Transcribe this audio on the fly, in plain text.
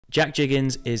Jack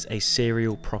Jiggens is a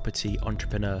serial property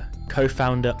entrepreneur,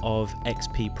 co-founder of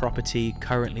XP Property,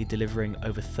 currently delivering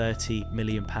over £30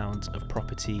 million of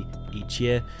property each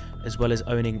year, as well as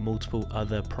owning multiple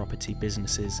other property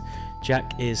businesses.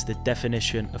 Jack is the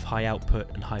definition of high output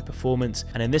and high performance,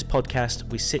 and in this podcast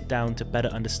we sit down to better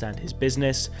understand his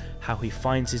business, how he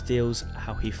finds his deals,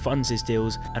 how he funds his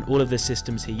deals, and all of the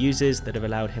systems he uses that have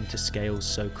allowed him to scale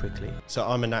so quickly. So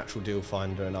I'm a natural deal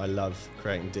finder and I love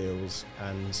creating deals,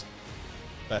 and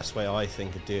the best way I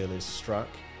think a deal is struck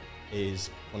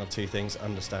is one of two things: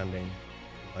 understanding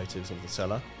the motives of the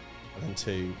seller, and then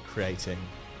two, creating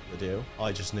the deal.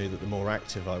 I just knew that the more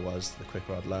active I was, the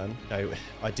quicker I'd learn. We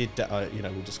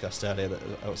discussed earlier that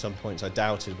at some points I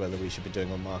doubted whether we should be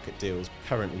doing on-market deals.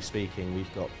 Currently speaking,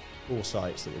 we've got 4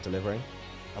 sites that we're delivering,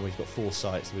 and we've got 4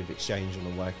 sites that we've exchanged on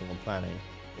and working on planning.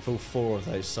 If all 4 of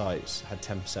those sites had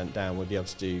 10% down, we'd be able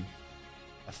to do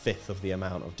a fifth of the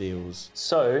amount of deals.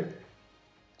 So,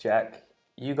 Jack,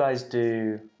 you guys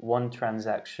do one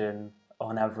transaction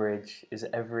on average, is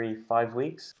it every 5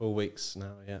 weeks? 4 weeks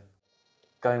now, yeah.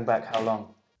 Going back how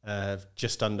long?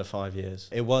 Just under 5 years.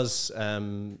 It was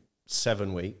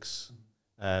 7 weeks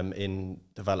in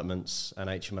developments and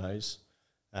HMOs.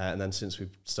 And then since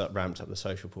we've ramped up the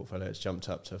social portfolio, it's jumped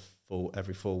up to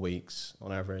every 4 weeks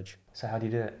on average. So how do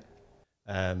you do it?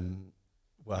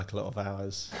 Work a lot of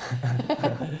hours.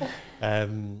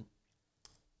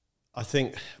 I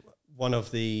think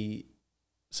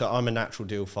so I'm a natural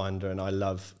deal finder and I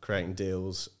love creating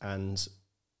deals, and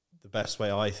the best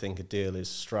way I think a deal is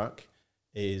struck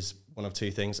is one of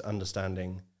two things: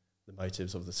 understanding the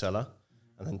motives of the seller,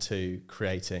 and then two,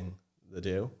 creating the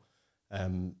deal. A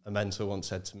mentor once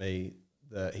said to me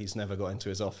that he's never got into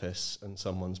his office and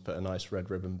someone's put a nice red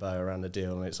ribbon bow around the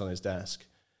deal and it's on his desk.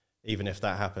 Even if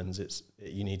that happens,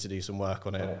 you need to do some work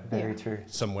on it. Very true.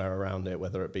 Somewhere around it,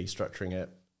 whether it be structuring it,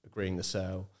 agreeing the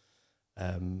sale,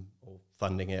 or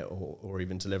funding it, or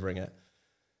even delivering it.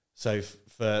 So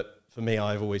for me,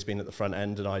 I've always been at the front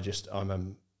end, and I'm a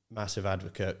massive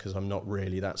advocate because I'm not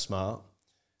really that smart.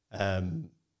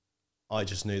 I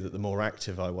just knew that the more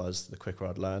active I was, the quicker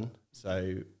I'd learn.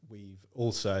 So we've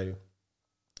also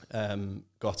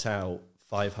got out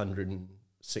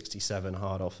 567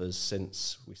 hard offers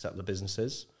since we set up the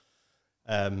businesses.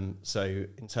 So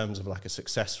in terms of like a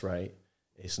success rate,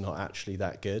 it's not actually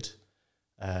that good,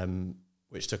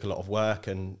 which took a lot of work.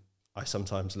 And I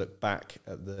sometimes look back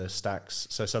at the stacks.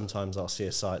 So sometimes I'll see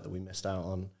a site that we missed out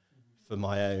on. For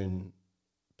my own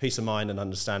peace of mind and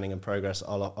understanding and progress,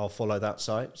 I'll follow that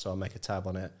site. So I'll make a tab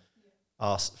on it,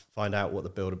 find out what the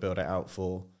builder built it out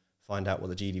for, find out what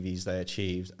the GDVs they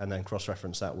achieved, and then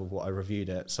cross-reference that with what I reviewed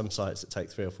it. Some sites that take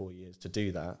 3 or 4 years to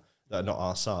do that are not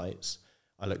our sites.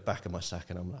 I look back at my stack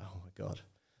and I'm like, oh my God,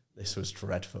 this was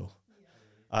dreadful.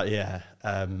 But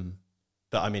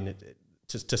I mean,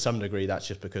 to some degree, that's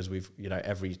just because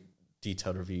every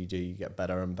detailed review you do, you get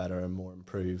better and better and more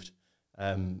improved.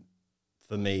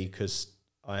 For me, because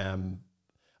I'm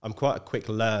quite a quick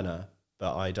learner,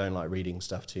 but I don't like reading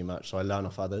stuff too much, so I learn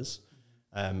off others.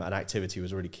 And activity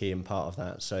was really key in part of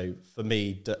that. So for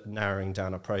me, narrowing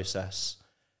down a process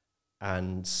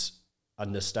and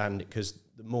understand it, because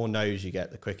the more no's you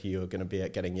get, the quicker you're going to be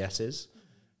at getting yeses.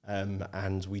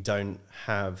 And we don't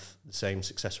have the same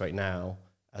success rate now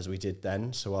as we did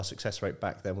then. So our success rate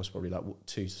back then was probably like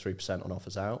 2 to 3% on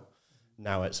offers out.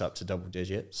 Now it's up to double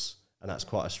digits, and that's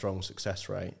quite a strong success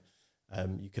rate.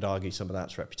 You could argue some of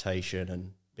that's reputation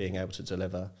and being able to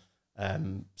deliver.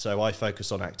 So I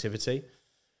focus on activity.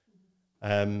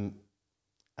 And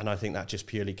I think that just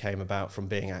purely came about from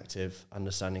being active,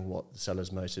 understanding what the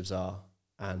seller's motives are,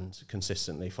 and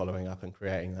consistently following up and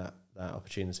creating that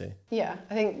opportunity. Yeah,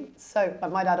 I think so.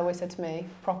 Like my dad always said to me,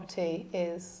 property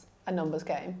is a numbers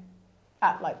game.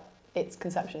 At like its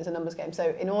conception is a numbers game.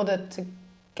 So in order to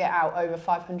get out over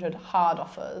 500 hard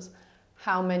offers,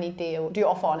 how many deals do you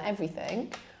offer on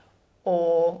everything,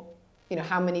 or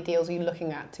how many deals are you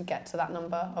looking at to get to that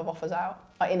number of offers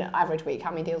out? Like in an average week, how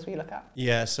many deals will you look at?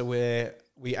 Yeah, so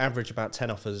we average about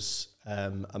 10 offers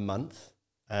a month.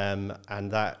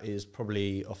 And that is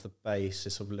probably off the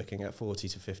basis of looking at 40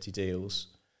 to 50 deals.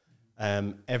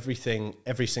 Every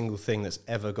single thing that's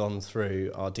ever gone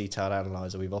through our detailed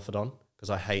analyzer we've offered on, because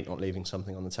I hate not leaving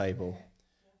something on the table.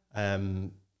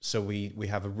 So we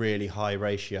have a really high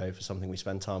ratio for something we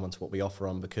spend time on to what we offer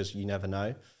on, because you never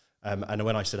know. And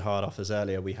when I said hard offers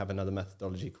earlier, we have another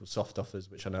methodology called soft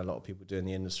offers, which I know a lot of people do in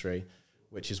the industry,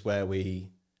 which is where we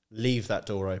leave that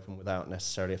door open without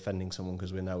necessarily offending someone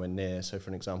because we're nowhere near. So for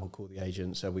an example, call the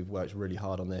agent. So we've worked really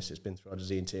hard on this. It's been through our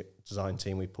design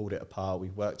team. We've pulled it apart.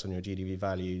 We've worked on your GDV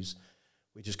values.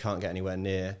 We just can't get anywhere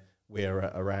near we're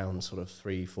at around sort of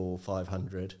 300, 400,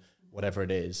 500, whatever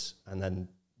it is, and then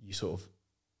you sort of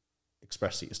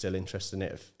express that you're still interested in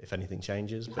it if anything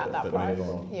changes, but price, move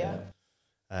on. Yeah.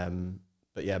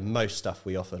 But yeah, most stuff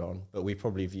we offered on, but we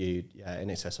probably viewed in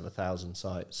excess of 1,000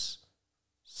 sites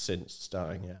since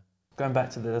starting. Yeah. Going back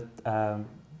to the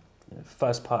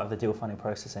first part of the deal finding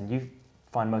process, and you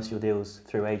find most of your deals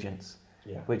through agents,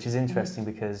 which is interesting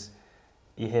because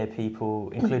you hear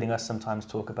people, including us, sometimes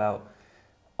talk about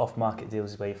off-market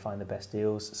deals is where you find the best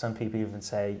deals. Some people even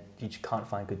say you just can't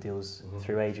find good deals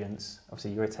through agents.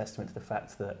 Obviously, you're a testament to the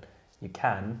fact that you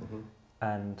can,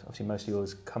 and obviously most of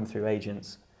yours come through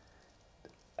agents.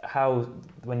 How,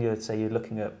 when you're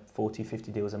looking at 40,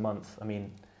 50 deals a month, I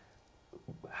mean,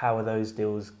 how are those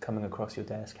deals coming across your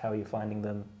desk? How are you finding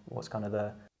them? What's kind of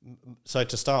the... So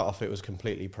to start off, it was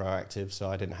completely proactive. So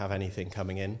I didn't have anything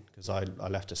coming in because I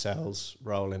left a sales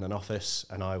role in an office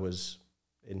and I was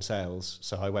in sales.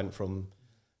 So I went from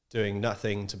doing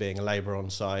nothing to being a labourer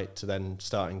on site to then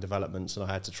starting developments, and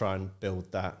I had to try and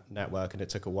build that network, and it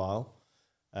took a while.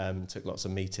 Took lots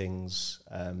of meetings.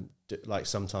 Like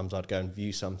sometimes I'd go and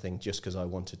view something just because I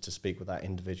wanted to speak with that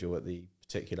individual at the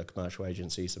particular commercial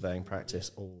agency, surveying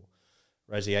practice or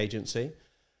resi agency.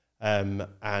 And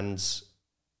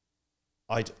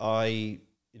we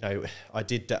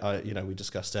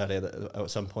discussed earlier that at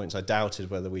some points I doubted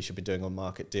whether we should be doing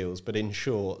on-market deals. But in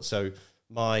short, so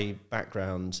my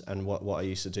background and what I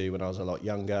used to do when I was a lot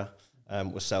younger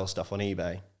was sell stuff on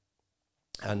eBay.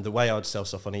 And the way I'd sell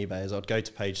stuff on eBay is I'd go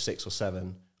to page 6 or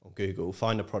 7 on Google,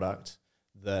 find a product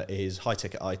that is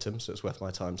high-ticket item, so it's worth my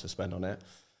time to spend on it.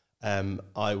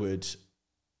 I would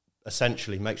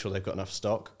essentially make sure they've got enough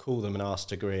stock, call them and ask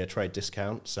to agree a trade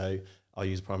discount. So I'll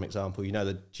use a prime example. You know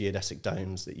the geodesic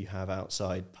domes that you have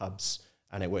outside pubs,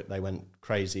 and they went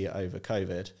crazy over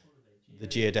COVID. The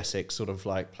geodesic sort of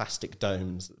like plastic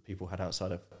domes that people had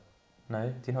outside of... No?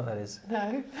 Do you know what that is?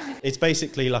 No. It's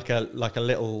basically like a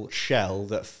little shell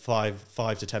that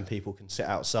five to 10 people can sit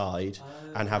outside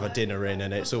and have a dinner in,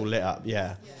 and it's all lit up.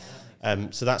 Yeah.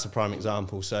 So that's a prime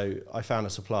example. So I found a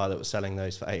supplier that was selling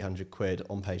those for 800 quid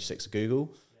on page 6 of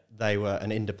Google. They were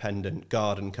an independent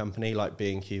garden company like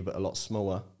B&Q, but a lot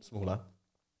smaller.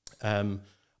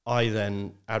 I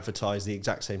then advertised the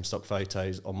exact same stock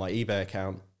photos on my eBay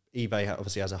account. eBay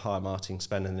obviously has a higher marketing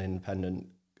spend than an independent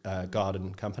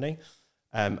garden company.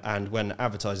 And when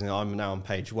advertising, I'm now on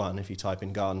page 1. If you type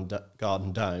in garden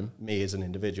dome, me as an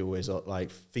individual is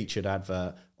like featured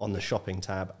advert on the shopping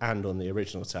tab and on the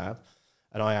original tab.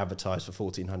 And I advertise for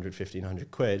 1,400,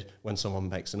 1,500 quid. When someone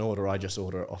makes an order, I just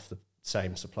order it off the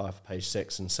same supplier for page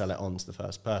 6 and sell it on to the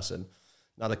first person.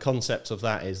 Now, the concept of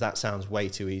that is that sounds way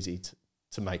too easy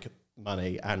to make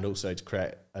money and also to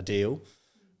create a deal.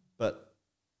 But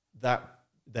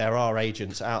there are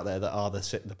agents out there that are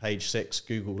the page 6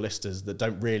 Google listers that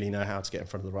don't really know how to get in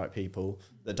front of the right people,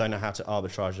 that don't know how to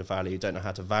arbitrage the value, don't know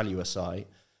how to value a site.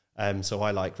 So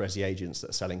I like resi agents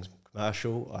that are selling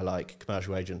commercial. I like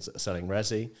commercial agents that are selling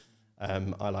resi.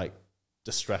 I like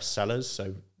distressed sellers,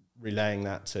 so relaying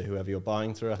that to whoever you're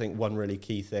buying through. I think one really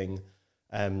key thing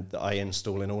that I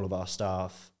install in all of our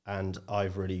staff, and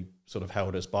I've really sort of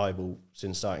held as Bible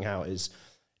since starting out, is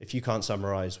if you can't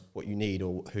summarize what you need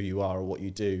or who you are or what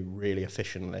you do really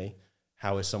efficiently,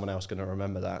 how is someone else going to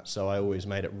remember that? So I always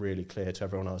made it really clear to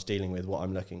everyone I was dealing with what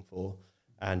I'm looking for,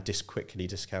 and quickly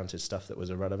discounted stuff that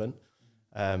was irrelevant,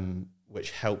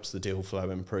 which helps the deal flow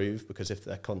improve, because if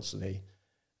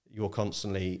you're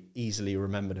constantly easily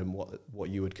remembered in what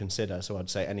you would consider. So I'd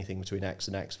say anything between X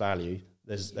and X value,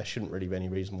 there shouldn't really be any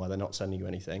reason why they're not sending you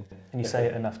anything. And you say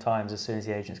it enough times, as soon as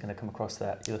the agent's going to come across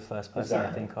that, you're the first person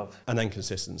I think of. And then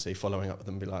consistency, following up with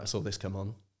them, be like, I saw this come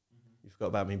on. You forgot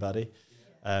about me, buddy.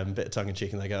 Bit of tongue in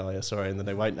cheek, and they go, oh yeah, sorry, and then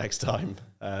they won't next time.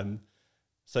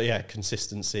 So yeah,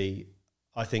 consistency.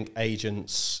 I think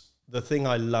agents, the thing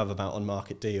I love about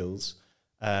on-market deals,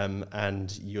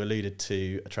 and you alluded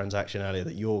to a transaction earlier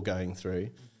that you're going through,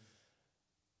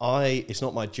 it's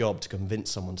not my job to convince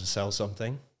someone to sell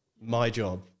something. My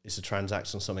job is to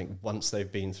transact on something once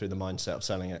they've been through the mindset of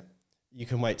selling it. You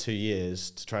can wait 2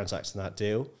 years to transact on that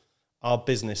deal. Our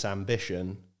business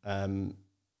ambition,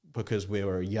 because we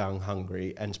were a young,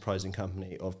 hungry, enterprising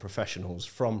company of professionals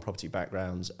from property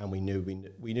backgrounds, and we knew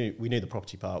the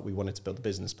property part, we wanted to build the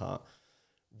business part.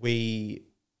 We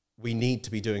need to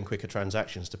be doing quicker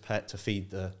transactions to feed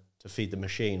the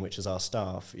machine, which is our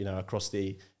staff. You know, across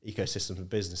the ecosystem of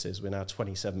businesses, we're now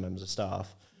 27 members of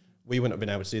staff. We wouldn't have been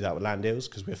able to do that with land deals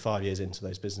because we're 5 years into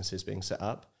those businesses being set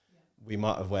up. Yeah. We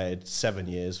might have waited 7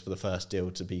 years for the first deal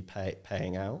to be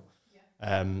paying out.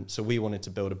 So we wanted to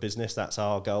build a business. That's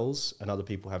our goals, and other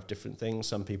people have different things.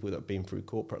 Some people that have been through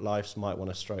corporate lives might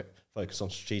want to focus on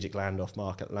strategic land,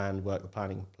 off-market land, work the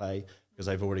planning play, because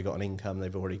they've already got an income,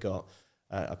 they've already got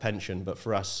a pension. But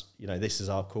for us, you know, this is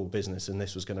our core business, and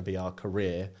this was going to be our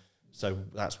career. So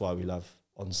that's why we love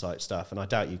on-site stuff. And I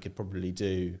doubt you could probably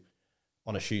do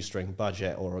on a shoestring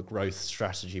budget or a growth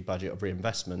strategy budget of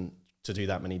reinvestment to do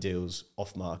that many deals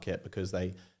off-market, because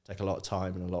they take a lot of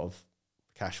time and a lot of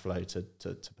cash flow to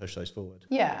push those forward.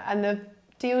 Yeah, and the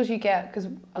deals you get, because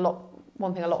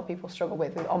one thing a lot of people struggle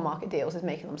with on-market deals is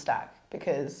making them stack,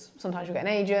 because sometimes you get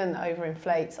an agent that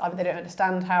overinflates. Either they don't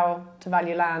understand how to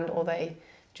value land, or they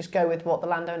just go with what the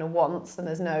landowner wants and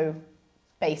there's no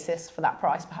basis for that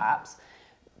price perhaps.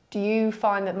 Do you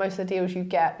find that most of the deals you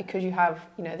get, because you have,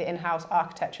 you know, the in-house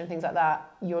architecture and things like that,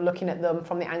 you're looking at them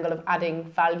from the angle of adding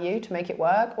value to make it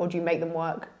work, or do you make them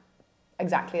work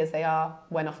exactly as they are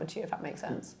when offered to you, if that makes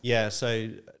sense? Yeah, so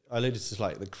I alluded to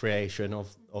like the creation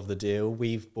of the deal.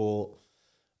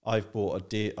 I've bought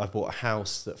a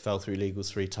house that fell through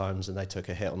legals 3 times and they took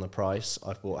a hit on the price.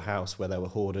 I've bought a house where there were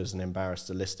hoarders and embarrassed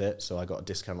to list it, so I got a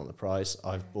discount on the price.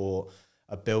 I've bought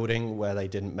a building where they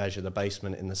didn't measure the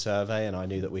basement in the survey, and I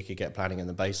knew that we could get planning in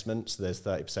the basement, so there's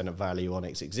 30% of value on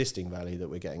its existing value that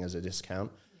we're getting as a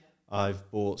discount. Yeah. I've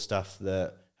bought stuff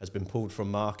that has been pulled from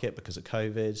market because of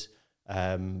COVID,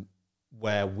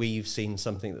 where we've seen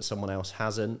something that someone else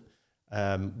hasn't.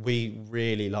 We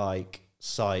really like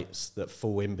sites that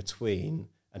fall in between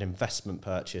an investment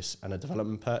purchase and a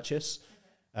development purchase.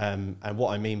 And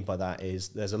what I mean by that is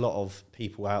there's a lot of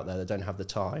people out there that don't have the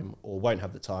time or won't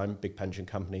have the time, big pension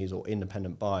companies or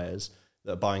independent buyers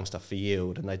that are buying stuff for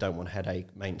yield, and they don't want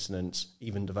headache, maintenance,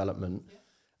 even development. Yeah.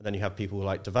 And then you have people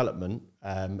like development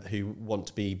who want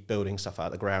to be building stuff out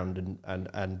of the ground,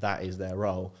 and that is their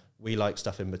role. We like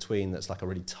stuff in between that's like a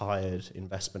really tired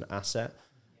investment asset.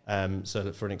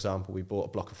 So for an example, we bought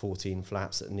a block of 14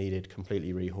 flats that needed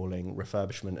completely rehauling,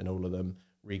 refurbishment in all of them,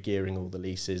 re-gearing all the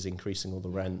leases, increasing all the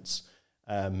rents.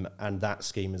 And that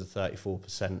scheme is a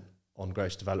 34% on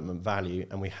gross development value,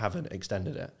 and we haven't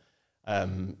extended it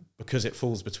because it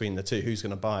falls between the two. Who's going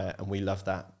to buy it? And we love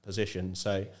that position.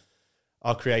 So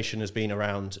our creation has been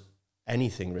around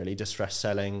anything really: distress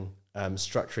selling,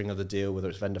 structuring of the deal, whether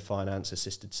it's vendor finance,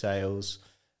 assisted sales,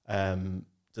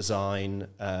 design,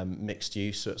 mixed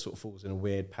use, so it sort of falls in a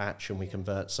weird patch and we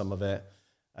convert some of it.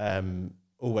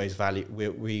 Always value,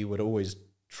 we would always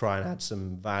try and add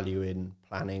some value in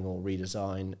planning or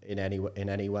redesign in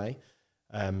any way.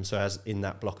 So as in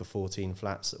that block of 14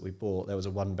 flats that we bought, there was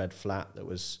a 1-bed flat that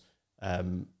was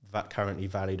currently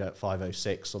valued at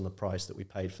 506 on the price that we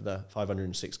paid for the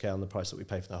 506k on the price that we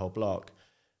paid for the whole block.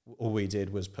 All we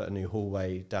did was put a new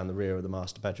hallway down the rear of the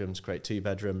master bedrooms, create 2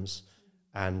 bedrooms,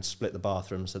 and split the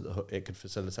bathroom so that it could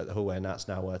facilitate the hallway, and that's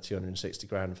now worth 260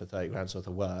 grand for 30 grand's worth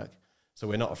of work. So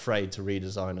we're not afraid to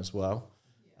redesign as well.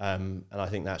 And I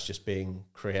think that's just being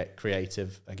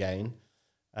creative again.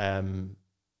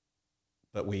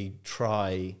 But we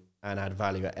try and add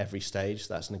value at every stage.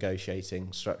 So that's negotiating,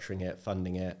 structuring it,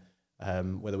 funding it,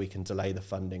 whether we can delay the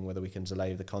funding, whether we can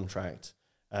delay the contract.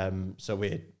 So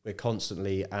we're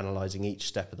constantly analysing each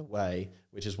step of the way,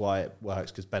 which is why it works,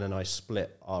 because Ben and I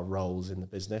split our roles in the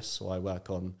business. So I work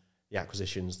on the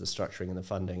acquisitions, the structuring and the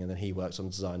funding, and then he works on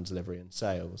design, delivery and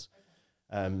sales.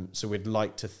 So we'd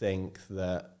like to think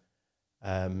that,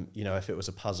 you know, if it was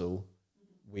a puzzle,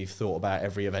 we've thought about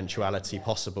every eventuality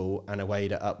possible and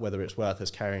weighed it up, whether it's worth us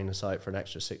carrying the site for an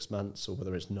extra 6 months or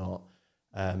whether it's not,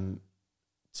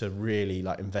 to really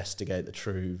like investigate the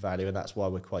true value. And that's why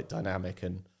we're quite dynamic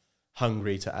and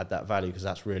hungry to add that value, because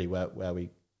that's really where we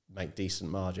make decent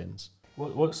margins.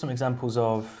 What are some examples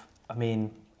of, I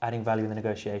mean, adding value in the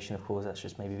negotiation? Of course, that's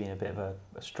just maybe being a bit of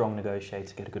a strong negotiator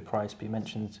to get a good price, but you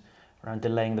mentioned around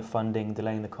delaying the funding,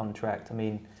 delaying the contract. I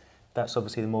mean, that's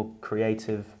obviously the more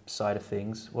creative side of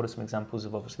things. What are some examples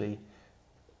of obviously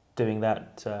doing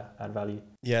that to add value?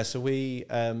 Yeah, so we,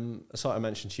 a site I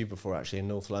mentioned to you before actually in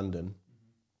North London,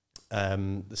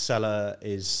 the seller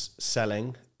is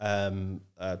selling 2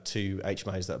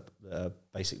 HMOs that are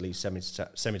basically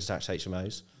semi-detached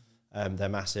HMOs. They're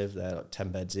massive, they're like 10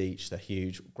 beds each, they're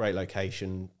huge, great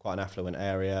location, quite an affluent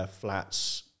area,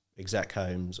 flats, exec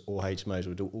homes, all HMOs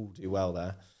would all do well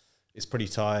there. It's pretty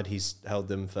tired. He's held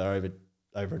them for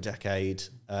over a decade,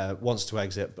 wants to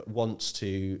exit, but wants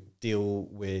to deal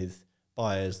with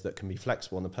buyers that can be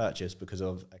flexible on the purchase because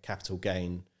of a capital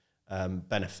gain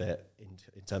benefit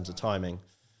in terms of timing.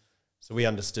 So we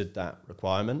understood that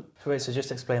requirement. Wait, so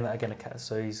just explain that again.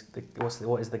 So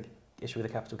what is the issue with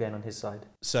the capital gain on his side?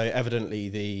 So evidently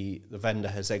the vendor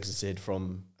has exited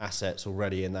from assets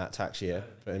already in that tax year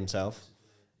for himself.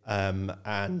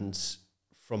 And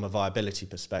from a viability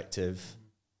perspective,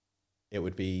 it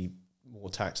would be more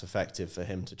tax effective for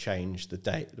him to change the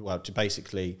date, well, to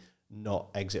basically not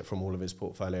exit from all of his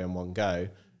portfolio in one go,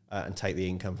 and take the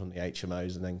income from the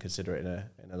HMOs and then consider it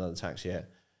in another tax year.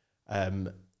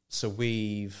 So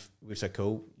we've said,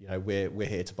 cool, you know, we're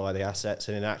here to buy the assets,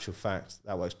 and in actual fact,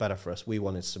 that works better for us. We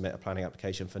wanted to submit a planning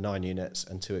application for 9 units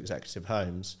and 2 executive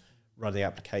homes, run the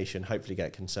application, hopefully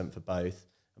get consent for both,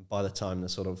 and by the time the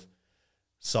sort of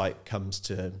site comes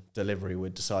to delivery,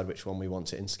 we'd decide which one we want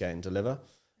to instigate and deliver.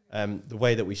 The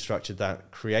way that we structured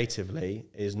that creatively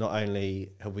is not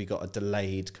only have we got a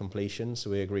delayed completion, so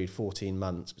we agreed 14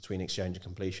 months between exchange and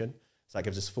completion. So that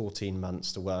gives us 14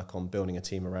 months to work on building a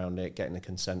team around it, getting the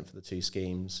consent for the 2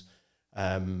 schemes,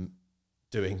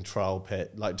 doing trial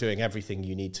pit, like doing everything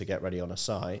you need to get ready on a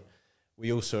site.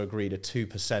 We also agreed a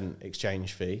 2%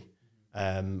 exchange fee,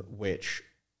 which,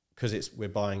 because we're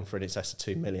buying for in excess of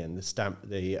 2 million,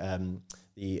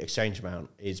 the exchange amount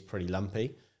is pretty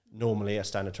lumpy. Normally a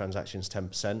standard transaction is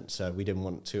 10%, so we didn't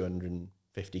want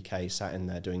 250k sat in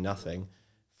there doing nothing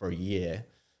for a year.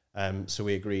 So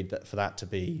we agreed that for that to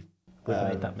be... We've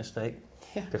made that mistake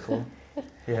before.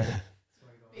 Yeah.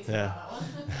 Yeah.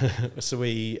 So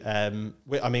I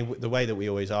mean, the way that we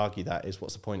always argue that is,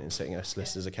 what's the point in sitting in a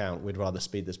solicitor's account? We'd rather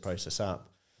speed this process up.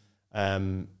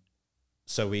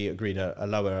 So we agreed a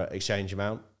lower exchange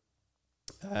amount.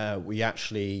 We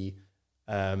actually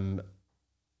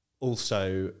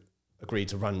also agreed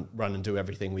to run and do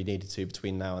everything we needed to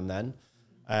between now and then.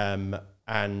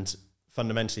 And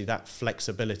fundamentally, that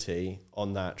flexibility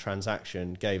on that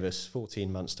transaction gave us 14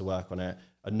 months to work on it,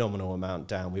 a nominal amount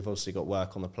down. We've obviously got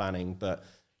work on the planning, but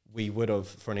we would have,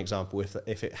 for an example,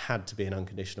 if it had to be an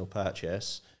unconditional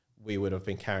purchase, we would have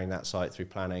been carrying that site through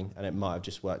planning, and it might have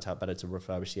just worked out better to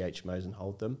refurbish the HMOs and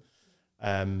hold them.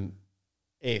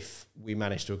 If we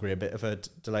managed to agree a bit of a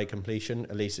delay completion,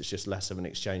 at least it's just less of an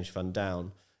exchange fund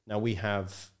down. Now we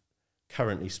have,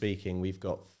 currently speaking, we've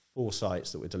got 4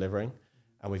 sites that we're delivering,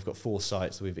 and we've got 4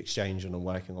 sites that we've exchanged on and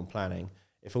working on planning.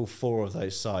 If all 4 of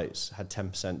those sites had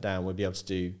 10% down, we'd be able to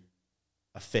do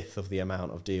a fifth of the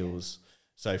amount of deals.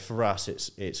 So for us,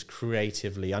 it's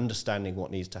creatively understanding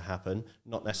what needs to happen,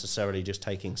 not necessarily just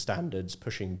taking standards,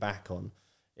 pushing back on,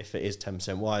 if it is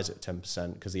 10%, why is it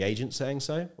 10%? Because the agent's saying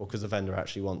so, or because the vendor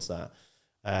actually wants that?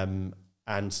 And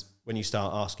when you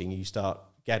start asking, you start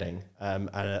getting. And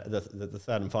the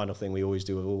third and final thing we always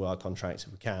do with all our contracts,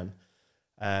 if we can,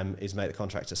 is make the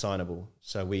contracts assignable.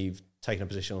 So we've taken a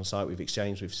position on site, we've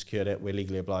exchanged, we've secured it, we're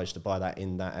legally obliged to buy that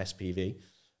in that SPV,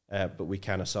 but we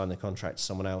can assign the contract to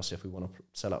someone else if we want to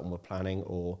sell it on with planning,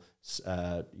 or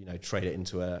trade it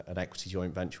into an equity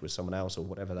joint venture with someone else, or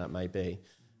whatever that may be.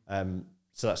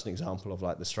 So that's an example of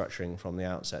like the structuring from the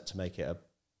outset to make it a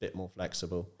bit more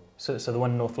flexible. So the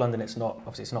one in North London, it's not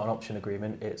an option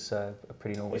agreement. It's a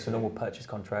pretty normal. It's a normal purchase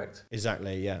contract.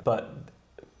 Exactly, yeah. But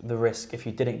the risk, if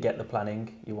you didn't get the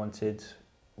planning you wanted,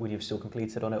 would you have still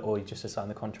completed on it, or you just assign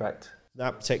the contract?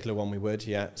 That particular one we would,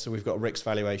 yeah. So we've got a RICS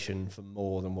valuation for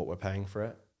more than what we're paying for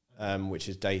it, which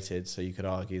is dated. So you could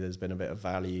argue there's been a bit of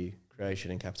value creation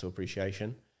and capital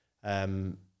appreciation.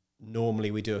 Normally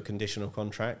we do a conditional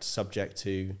contract subject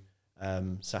to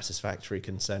satisfactory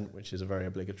consent, which is a very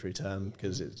obligatory term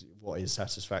because it's what is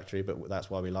satisfactory, but that's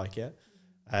why we like it.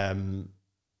 And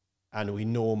we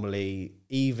normally,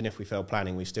 even if we fail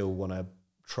planning, we still want to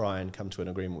try and come to an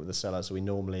agreement with the seller. So we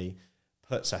normally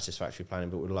put satisfactory planning,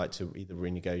 but we'd like to either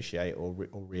renegotiate or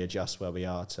readjust where we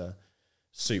are to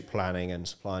suit planning and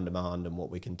supply and demand and what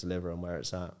we can deliver and where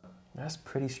it's at. That's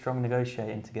pretty strong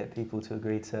negotiating to get people to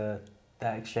agree to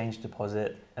that exchange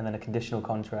deposit and then a conditional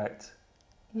contract.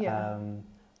 Yeah. Well,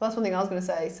 that's one thing I was going to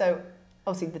say. So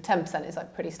obviously the 10% is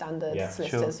like pretty standard. Yeah,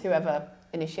 solicitors, sure. Whoever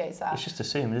initiates that. It's just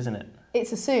assumed, isn't it?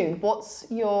 It's assumed.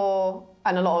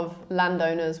 And a lot of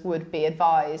landowners would be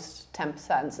advised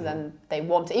 10%, so then they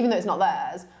want it, even though it's not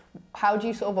theirs. How do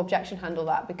you sort of objection handle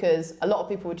that? Because a lot of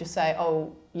people would just say,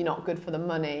 oh, you're not good for the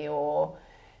money, or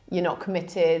you're not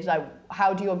committed. Like,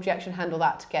 how do you objection handle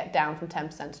that to get down from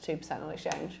 10% to 2% on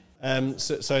exchange?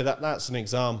 So that's an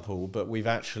example, but we've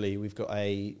got 2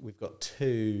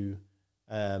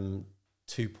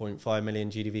 2.5 million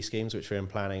GDV schemes which are in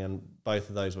planning, and both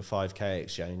of those were 5k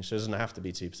exchange. So it doesn't have to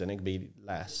be 2%; it could be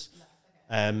less.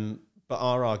 But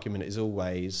our argument is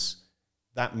always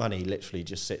that money literally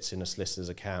just sits in a solicitor's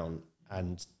account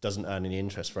and doesn't earn any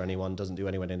interest for anyone, doesn't do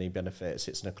anyone any benefit. It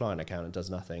sits in a client account and does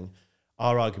nothing.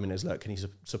 Our argument is, look, can you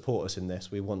support us in this?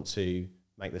 We want to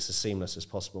make this as seamless as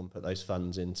possible and put those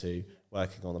funds into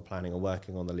working on the planning or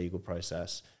working on the legal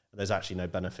process. And there's actually no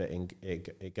benefit in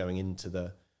it going into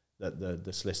the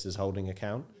solicitor's holding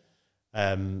account.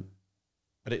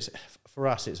 But it's, for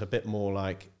us, it's a bit more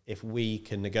like, if we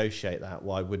can negotiate that,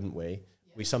 why wouldn't we? Yeah.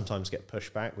 We sometimes get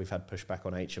pushback. We've had pushback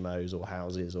on HMOs or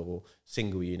houses or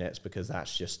single units, because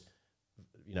that's just,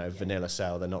 vanilla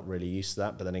sale. They're not really used to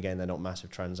that. But then again, they're not massive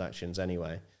transactions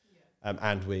anyway. Yeah.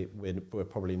 And we're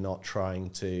probably not trying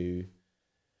to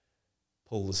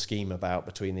pull the scheme about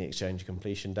between the exchange and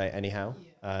completion date anyhow.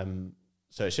 Yeah.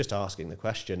 So it's just asking the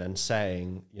question and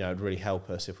saying, it'd really help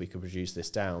us if we could reduce this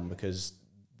down, because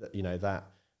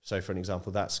so for an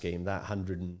example, that scheme, that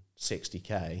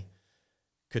 160k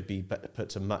could be put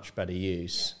to much better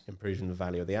use, improving the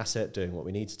value of the asset, doing what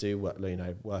we need to do,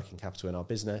 working capital in our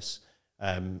business.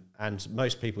 And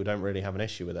most people don't really have an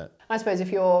issue with it. I suppose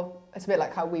it's a bit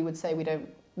like how we would say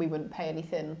we wouldn't pay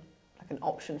anything like an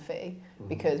option fee,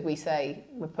 because we say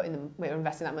we're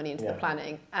investing that money into the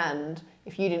planning, and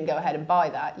if you didn't go ahead and buy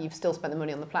that, you've still spent the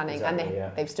money on the planning, exactly,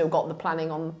 and they've still got the planning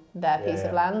on their piece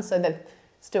of land, so they've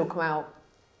still come out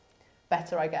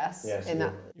better, I guess. Yes, in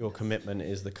that your commitment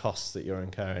is the costs that you're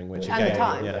incurring, which and again, the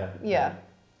time, yeah.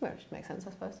 Well, which makes sense, I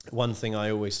suppose. One thing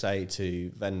I always say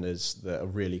to vendors that are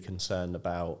really concerned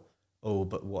about,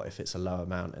 but what if it's a low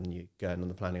amount and you're going on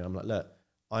the planning? I'm like, look,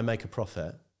 I make a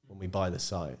profit when we buy the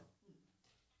site.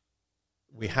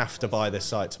 We have to buy this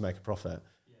site to make a profit.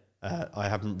 I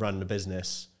haven't run the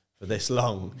business for this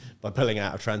long by pulling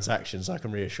out of transactions, I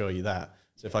can reassure you that.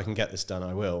 So if I can get this done,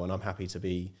 I will, and I'm happy to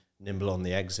be nimble on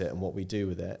the exit and what we do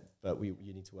with it, but you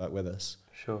need to work with us.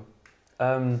 Sure.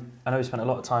 I know we spent a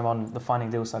lot of time on the finding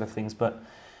deal side of things, but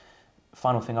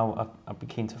final thing I'd be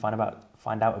keen to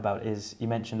find out about is, you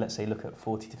mentioned, let's say, look at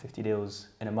 40 to 50 deals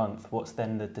in a month. What's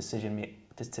then the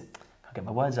can't get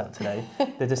my words out today,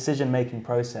 the decision-making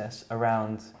process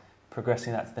around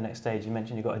progressing that to the next stage? You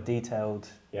mentioned you've got a detailed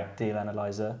deal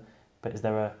analyzer, but is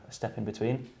there a step in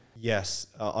between? Yes,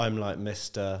 I'm like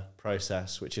Mr.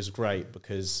 Process, which is great,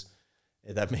 because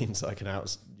that means I can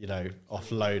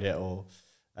offload it or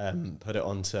put it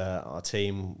onto our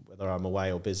team, whether I'm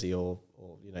away or busy or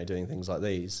doing things like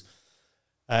these.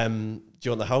 Do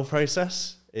you want the whole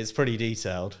process? It's pretty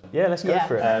detailed. Yeah, let's go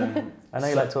for it. I know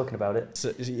you like talking about it.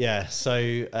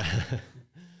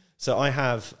 So I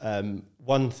have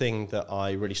one thing that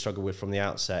I really struggle with from the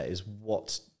outset is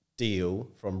what deal,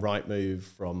 from Rightmove,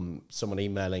 from someone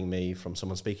emailing me, from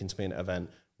someone speaking to me at an event,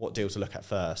 what deal to look at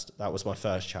first. That was my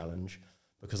first challenge,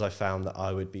 because I found that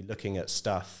I would be looking at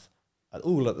stuff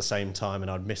all at the same time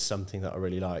and I'd miss something that I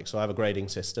really like. So I have a grading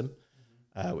system,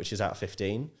 which is out of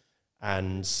 15,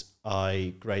 and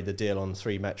I grade the deal on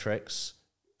 3 metrics.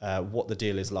 What the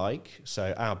deal is like.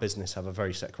 So our business have a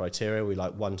very set criteria. We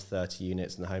like 1 to 30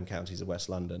 units in the home counties of West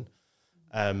London.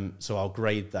 So I'll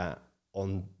grade that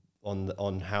on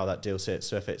how that deal sits.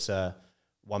 So if it's a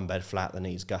 1-bed flat that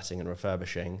needs gutting and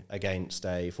refurbishing against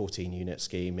a 14-unit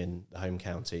scheme in the home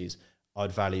counties,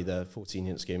 I'd value the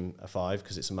 14-unit scheme a 5,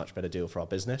 because it's a much better deal for our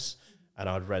business, and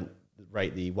I'd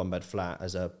rate the 1-bed flat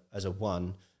as a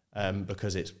 1,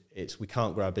 because we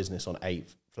can't grow our business on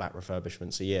 8 flat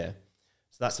refurbishments a year.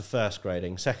 So that's the first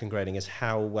grading. Second grading is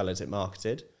how well is it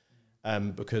marketed,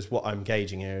 because what I'm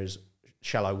gauging here is,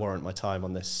 shall I warrant my time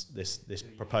on this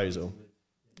proposal?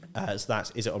 So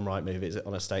that's, is it on Rightmove? Is it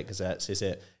on Estate Gazettes? Is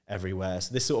it everywhere?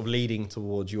 So this sort of leading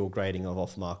towards your grading of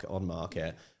off-market,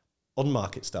 on-market.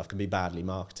 On-market stuff can be badly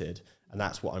marketed, and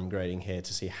that's what I'm grading here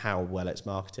to see how well it's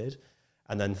marketed.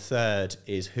 And then third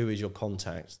is, who is your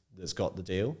contact that's got the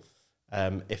deal?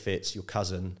 If it's your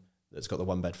cousin that's got the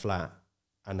 1-bed flat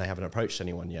and they haven't approached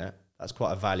anyone yet, that's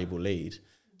quite a valuable lead,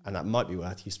 and that might be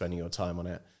worth you spending your time on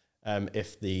it.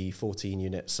 If the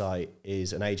 14-unit site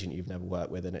is an agent you've never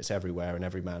worked with and it's everywhere and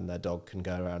every man and their dog can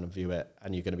go around and view it,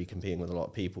 and you're going to be competing with a lot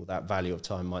of people, that value of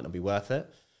time might not be worth it.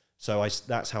 So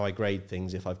that's how I grade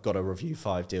things if I've got to review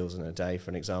 5 deals in a day,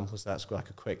 for an example. So that's like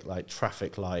a quick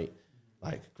traffic light,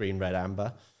 like green, red,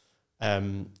 amber.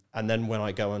 And then when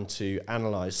I go on to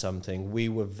analyse something, we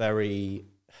were very,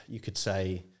 you could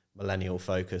say, millennial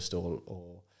focused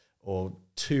or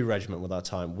too regiment with our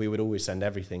time. We would always send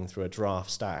everything through a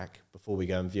draft stack before we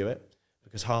go and view it,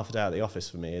 because half a day at the office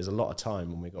for me is a lot of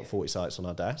time when we've got 40 sites on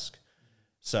our desk.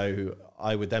 So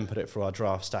I would then put it through our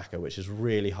draft stacker, which is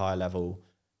really high level,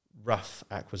 rough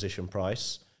acquisition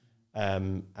price.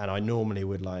 And I normally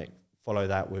would follow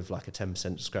that with a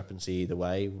 10% discrepancy either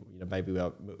way. Maybe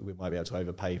we might be able to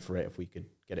overpay for it if we could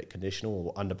get it conditional,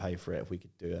 or underpay for it if we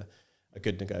could do a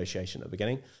good negotiation at the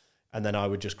beginning. And then I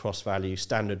would just cross-value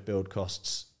standard build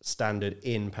costs, standard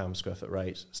in pound per square foot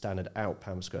rate, standard out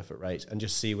pound per square foot rate, and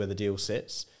just see where the deal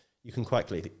sits. You can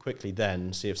quickly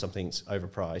then see if something's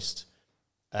overpriced,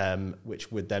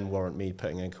 which would then warrant me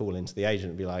putting a call into the agent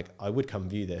and be like, I would come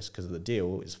view this because of the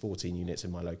deal. It's 14 units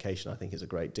in my location. I think it's a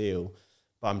great deal,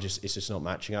 but it's just not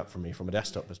matching up for me from a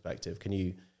desktop perspective. Can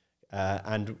you,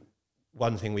 and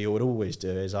one thing we would always do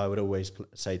is I would always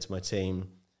say to my team,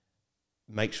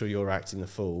 make sure you're acting the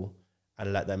fool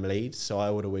and let them lead. So I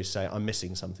would always say, I'm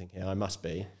missing something here. I must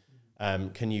be.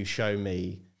 Can you show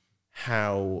me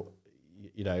how,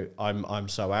 you know, I'm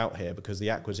so out here? Because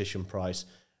the acquisition price,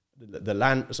 the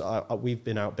land, so we've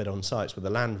been outbid on sites with the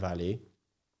land value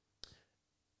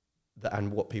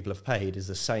and what people have paid is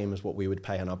the same as what we would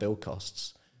pay on our build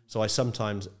costs. So I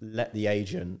sometimes let the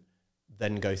agent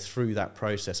then go through that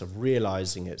process of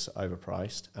realizing it's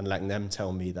overpriced and letting them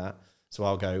tell me that. So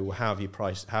I'll go, well, how have you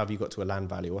got to a land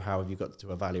value, or how have you got to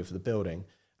a value for the building?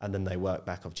 And then they work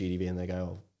back off GDV and they go,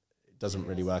 oh, it doesn't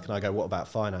really work. And I go, what about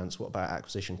finance? What about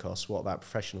acquisition costs? What about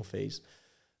professional fees?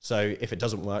 So if it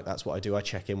doesn't work, that's what I do. I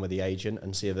check in with the agent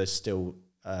and see if there's still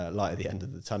light at the end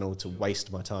of the tunnel to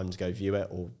waste my time to go view it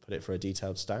or put it for a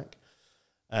detailed stack.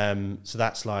 So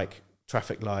that's like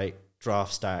traffic light,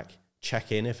 draft stack,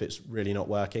 check in if it's really not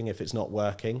working. If it's not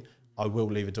working, I will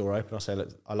leave a door open. I'll say, look,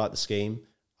 I like the scheme.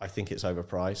 I think it's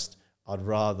overpriced. I'd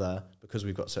rather, because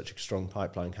we've got such a strong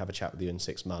pipeline, have a chat with you in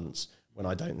 6 months when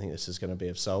I don't think this is going to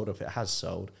be sold. Or if it has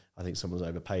sold, I think someone's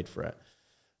overpaid for it.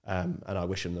 And I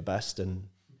wish them the best and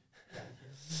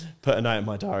put a note in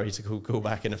my diary to call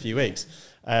back in a few weeks.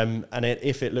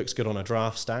 If it looks good on a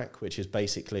draft stack, which is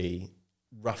basically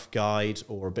rough guide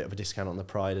or a bit of a discount on the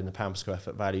pride and the pound per square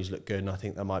foot values look good, and I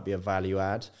think there might be a value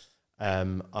add,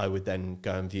 I would then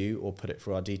go and view or put it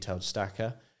through our detailed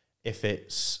stacker. If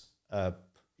it's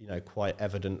quite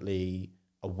evidently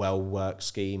a well-worked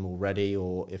scheme already,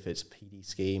 or if it's a PD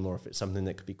scheme, or if it's something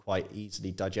that could be quite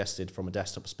easily digested from a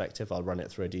desktop perspective, I'll run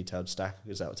it through a detailed stacker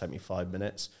because that would take me 5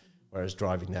 minutes, whereas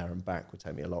driving there and back would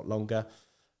take me a lot longer.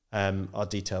 Our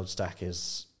detailed stack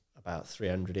is about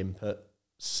 300 input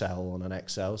cell on an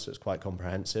Excel, so it's quite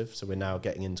comprehensive. So we're now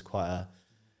getting into quite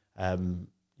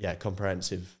a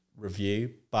comprehensive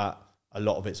review, but a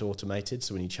lot of it's automated.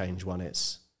 So when you change one,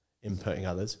 it's inputting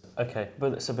others. Okay,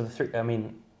 but the three, I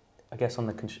mean, I guess on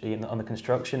the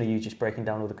construction, are you just breaking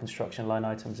down all the construction line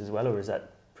items as well, or is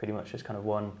that pretty much just kind of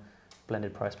one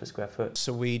blended price per square foot?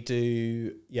 So we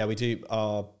do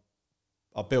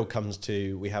our build comes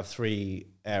to, we have 3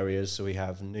 areas. So we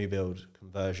have new build,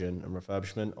 conversion and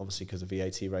refurbishment. Obviously, because the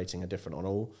VAT rating are different on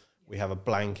all. We have a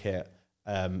blanket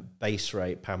base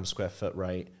rate, pound per square foot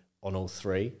rate on all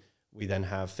 3. We then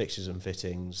have fixtures and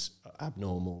fittings,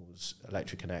 abnormals,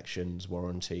 electric connections,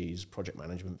 warranties, project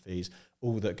management fees,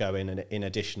 all that go in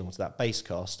additional to that base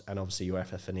cost. And obviously your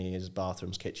FF&Es,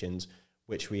 bathrooms, kitchens,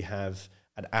 which we have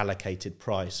an allocated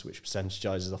price, which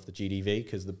percentages off the GDV,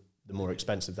 because the more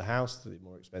expensive the house, the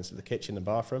more expensive the kitchen and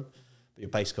bathroom. But your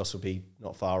base cost will be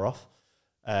not far off.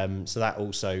 So that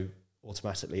also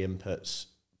automatically inputs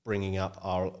bringing up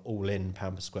our all-in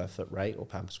pound per square foot rate or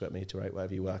pound per square metre rate,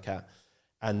 whatever you work at.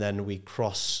 And then we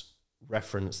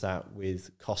cross-reference that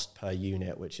with cost per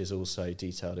unit, which is also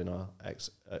detailed in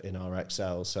our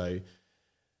Excel. So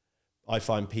I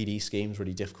find PD schemes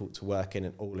really difficult to work in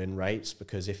at all-in rates,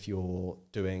 because if you're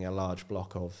doing a large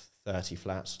block of 30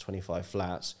 flats, 25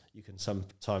 flats, you can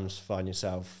sometimes find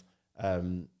yourself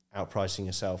outpricing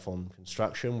yourself on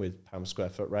construction with pound per square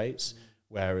foot rates,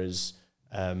 whereas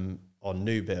on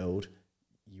new build,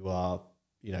 you are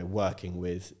working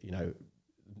with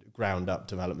ground up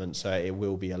development, so it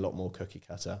will be a lot more cookie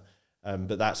cutter.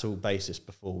 But that's all basis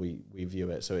before we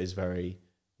view it. So it is very,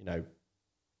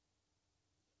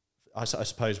 I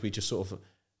suppose we just sort of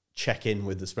check in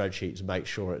with the spreadsheet to make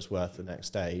sure it's worth the next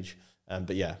stage.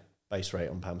 But yeah, base rate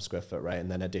on pound per square foot rate, and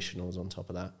then additionals on top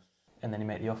of that. And then you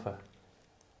make the offer.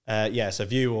 So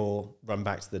view or run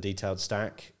back to the detailed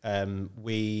stack.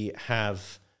 We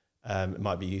have, it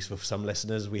might be useful for some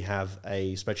listeners, we have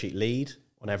a spreadsheet lead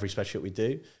on every spreadsheet we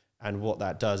do. And what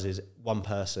that does is one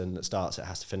person that starts it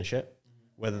has to finish it.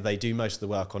 Whether they do most of the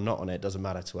work or not on it doesn't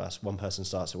matter to us. One person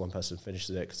starts it, one person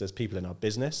finishes it, because there's people in our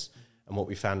business. And what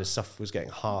we found is stuff was getting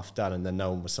half done and then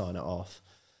no one would sign it off.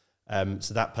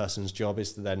 So that person's job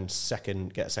is to then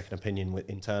get a second opinion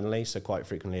internally. So quite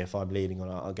frequently, if I'm leading on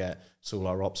it, I'll get Saul,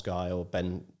 our ops guy, or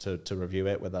Ben to review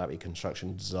it, whether that be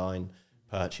construction, design,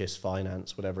 purchase,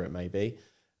 finance, whatever it may be.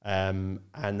 And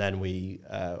then we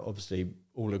obviously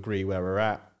all agree where we're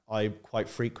at. I quite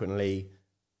frequently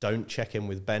don't check in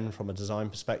with Ben from a design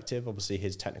perspective. Obviously,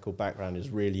 his technical background is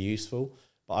really useful,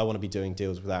 but I want to be doing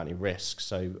deals without any risk.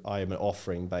 So I am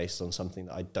offering based on something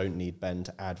that I don't need Ben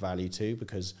to add value to,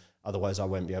 because otherwise I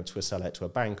won't be able to sell it to a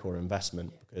bank or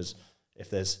investment, because if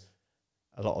there's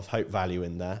a lot of hope value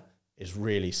in there, is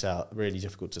really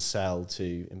difficult to sell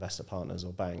to investor partners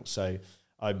or banks. So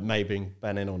I may bring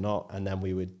Ben in or not, and then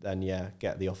we would then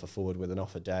get the offer forward with an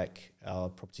offer deck, our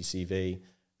property CV,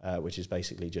 which is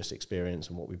basically just experience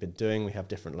and what we've been doing. We have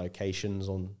different locations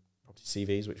on property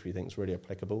CVs, which we think is really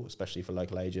applicable, especially for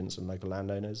local agents and local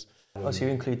landowners. Oh, so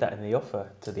you include that in the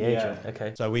offer to the agent?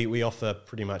 Okay. So we offer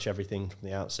pretty much everything from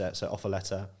the outset. So offer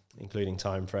letter, including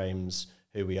timeframes,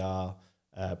 who we are,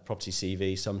 property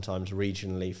CV, sometimes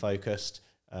regionally focused,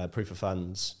 proof of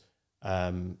funds,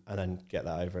 and then get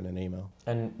that over in an email.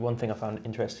 And one thing I found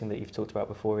interesting that you've talked about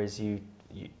before is you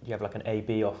have like an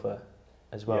A/B offer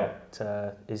as well.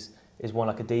 Yeah. Is one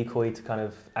like a decoy to kind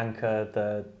of anchor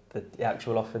the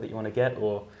actual offer that you want to get,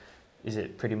 or is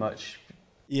it pretty much?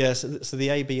 Yeah, so the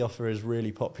A/B offer is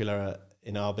really popular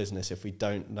in our business if we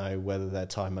don't know whether they're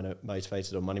time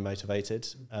motivated or money motivated.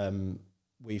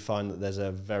 We find that there's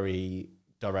a very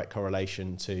direct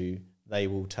correlation to they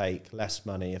will take less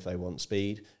money if they want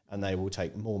speed, and they will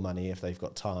take more money if they've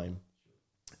got time.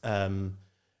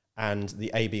 And the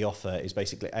A/B offer is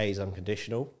basically A is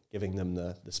unconditional, giving them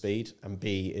the speed, and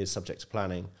B is subject to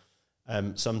planning.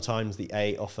 Sometimes the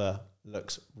A offer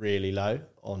looks really low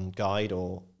on guide,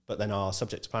 but then our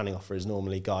subject to planning offer is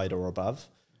normally guide or above.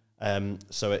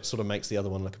 So it sort of makes the other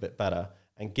one look a bit better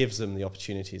and gives them the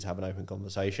opportunity to have an open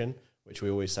conversation, which we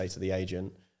always say to the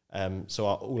agent. So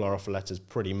all our offer letters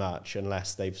pretty much,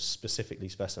 unless they've specifically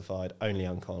specified only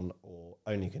uncon or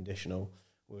only conditional,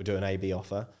 we'll do an A/B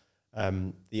offer.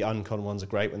 The uncon ones are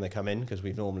great when they come in because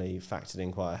we've normally factored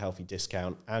in quite a healthy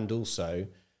discount and also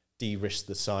de-risk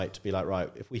the site to be like,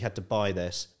 right, if we had to buy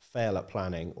this, fail at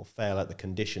planning or fail at the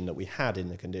condition that we had in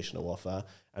the conditional offer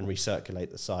and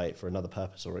recirculate the site for another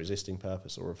purpose or existing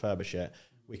purpose or refurbish it,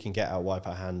 we can get out, wipe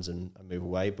our hands and move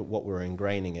away. But what we're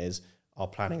ingraining is our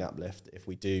planning uplift if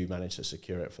we do manage to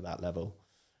secure it for that level.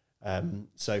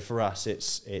 So for us,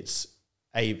 it's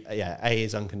A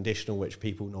is unconditional, which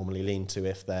people normally lean to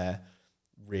if they're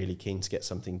really keen to get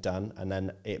something done, and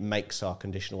then it makes our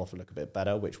conditional offer look a bit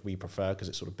better, which we prefer because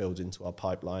it sort of builds into our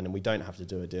pipeline and we don't have to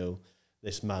do a deal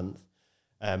this month.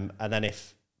 And then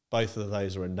if both of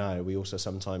those are a no, we also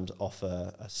sometimes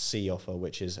offer a C offer,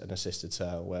 which is an assisted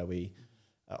sale where we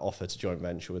offer to joint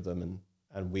venture with them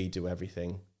and we do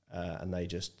everything. And they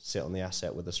just sit on the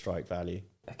asset with a strike value.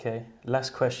 Okay,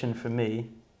 last question for me,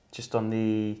 just on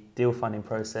the deal finding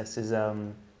process is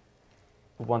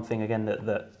one thing again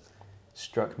that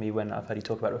struck me when I've heard you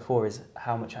talk about it before is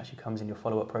how much actually comes in your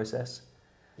follow-up process.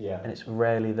 Yeah. And it's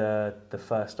rarely the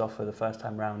first offer, the first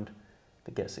time round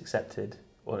that gets accepted,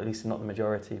 or at least not the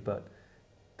majority, but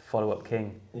the follow-up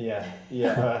king. Yeah.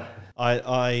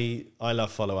 I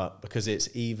love follow-up because it's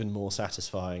even more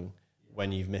satisfying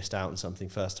when you've missed out on something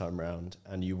first time round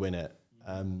and you win it.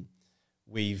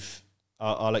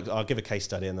 I'll give a case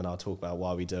study and then I'll talk about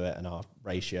why we do it and our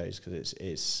ratios because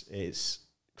it's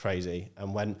crazy.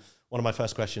 And when one of my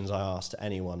first questions I ask to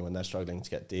anyone when they're struggling to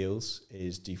get deals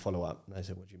is, do you follow up? And they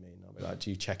say, what do you mean? I'll be like, do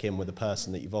you check in with the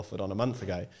person that you've offered on a month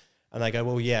ago? And they go,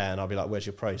 well, yeah. And I'll be like, where's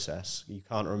your process? You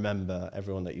can't remember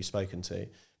everyone that you've spoken to.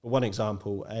 But one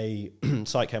example, a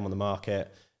site came on the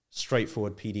market,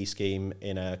 straightforward PD scheme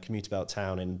in a commuter belt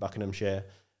town in Buckinghamshire,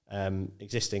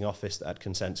 existing office that had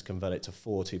consent to convert it to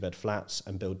 4 2-bed flats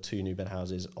and build 2 new bed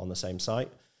houses on the same site.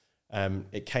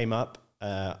 It came up.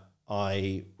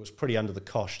 I was pretty under the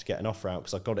cosh to get an offer out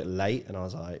because I got it late and I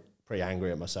was like pretty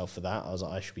angry at myself for that. I was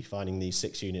like, I should be finding these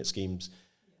 6-unit schemes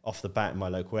off the bat in my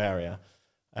local area.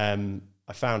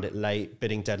 I found it late.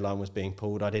 Bidding deadline was being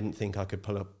pulled. I didn't think I could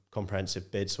pull a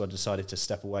comprehensive bid, so I decided to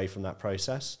step away from that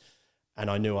process. And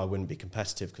I knew I wouldn't be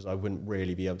competitive because I wouldn't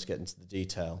really be able to get into the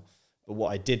detail. But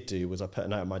what I did do was I put a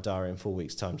note in my diary in 4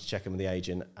 weeks' time to check in with the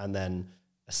agent and then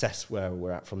assess where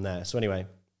we're at from there. So anyway,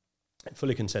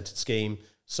 fully consented scheme,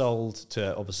 sold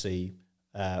to obviously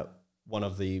one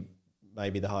of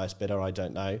maybe the highest bidder, I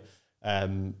don't know.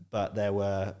 But there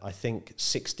were, I think,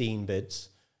 16 bids.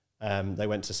 They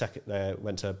went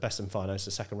to best and finals,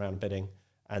 the second round bidding,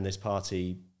 and this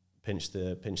party pinched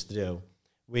the deal.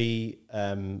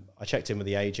 I checked in with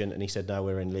the agent and he said, no,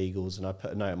 we're in legals. And I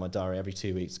put a note in my diary every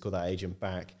 2 weeks to call that agent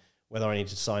back, whether I need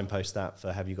to signpost that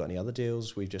for, have you got any other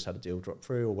deals? We've just had a deal drop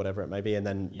through or whatever it may be. And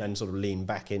then sort of lean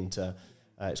back into,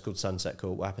 it's called Sunset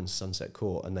Court. What happens to Sunset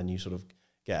Court? And then you sort of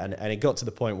get, and it got to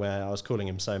the point where I was calling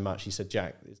him so much. He said,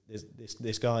 Jack,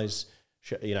 this guy's,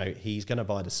 he's going to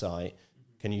buy the site.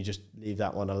 Can you just leave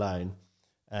that one alone?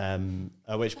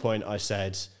 At which point I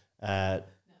said,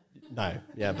 no,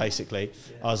 yeah, basically.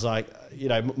 Yeah. I was like,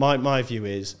 my view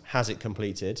is, has it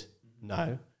completed?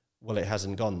 No. Well, it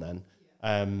hasn't gone then.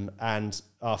 And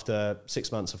after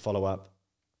 6 months of follow-up,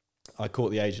 I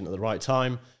caught the agent at the right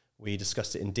time. We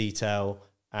discussed it in detail,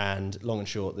 and long and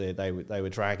short, they were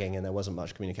dragging, and there wasn't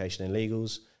much communication in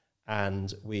legals.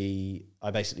 And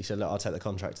I basically said, look, I'll take the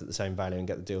contract at the same value and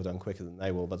get the deal done quicker than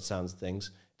they will, by the sounds of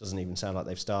things. Doesn't even sound like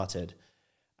they've started.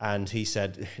 And he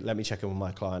said, let me check in with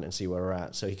my client and see where we're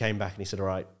at. So he came back and he said, all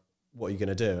right, what are you going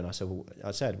to do? And I said, we'll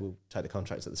take the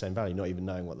contract at the same value, not even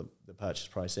knowing what the purchase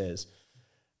price is.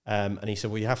 And he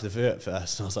said, well, you have to view it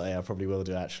first. And I was like, yeah, I probably will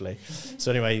do, actually.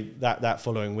 So anyway, that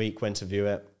following week, went to view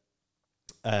it.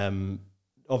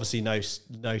 Obviously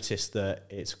noticed that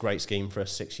it's a great scheme for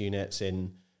us, 6 units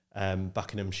in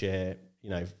Buckinghamshire,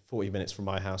 40 minutes from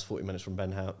my house, 40 minutes from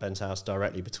Ben's house,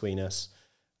 directly between us.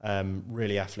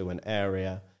 Really affluent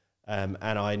area. And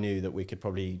I knew that we could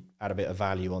probably add a bit of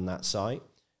value on that site.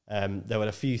 There were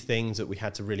a few things that we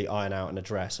had to really iron out and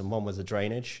address, and one was the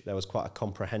drainage. There was quite a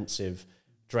comprehensive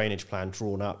drainage plan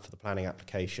drawn up for the planning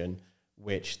application,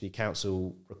 which the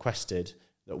council requested,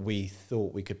 that we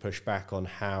thought we could push back on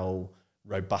how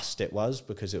robust it was,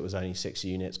 because it was only 6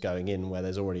 units going in where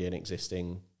there's already an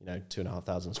existing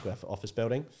 2,500 square foot office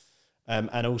building.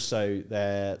 And also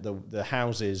the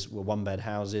houses were 1-bed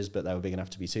houses, but they were big enough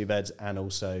to be 2 beds, and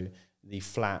also the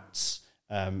flats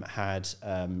had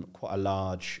quite a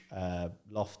large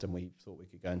loft, and we thought we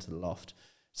could go into the loft.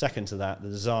 Second to that, the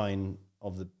design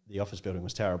of the office building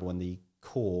was terrible, and the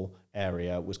core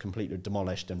area was completely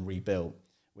demolished and rebuilt,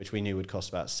 which we knew would cost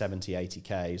about 70,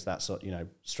 80K. So that's,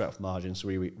 straight off margin. So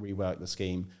we reworked the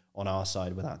scheme on our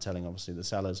side without telling, obviously, the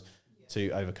sellers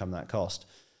to overcome that cost.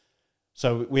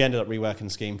 So we ended up reworking the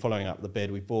scheme, following up the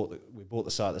bid. We bought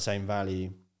the site at the same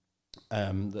value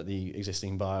that the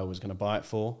existing buyer was going to buy it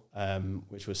for,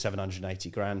 which was 780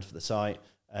 grand for the site.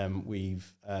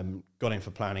 We've gone in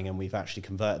for planning, and we've actually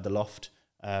converted the loft,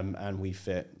 and we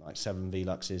fit like 7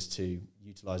 Veluxes to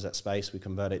utilise that space. We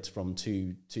converted it from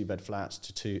 4 2-bed flats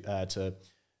to 2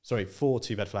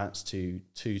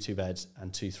 2-beds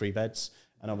and 2 3-beds.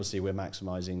 And obviously we're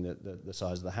maximising the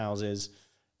size of the houses.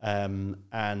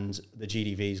 And the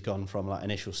GDV's gone from like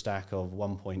initial stack of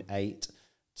 1.8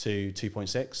 to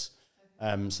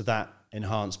 2.6. So that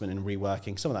enhancement and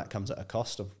reworking, some of that comes at a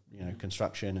cost of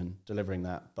construction and delivering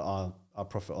that, but our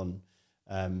profit on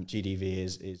GDV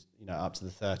is up to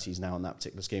the 30s now on that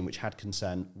particular scheme, which had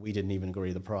consent. We didn't even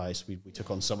agree the price. We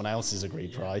took on someone else's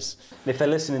agreed price. If they're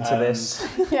listening to this,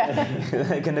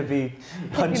 they're going to be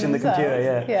punching the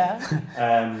computer.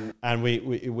 And we're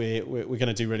going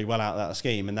to do really well out of that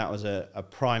scheme. And that was a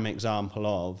prime example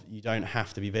of, you don't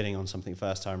have to be bidding on something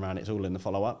first time around. It's all in the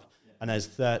follow up. And there's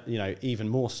even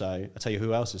more so, I'll tell you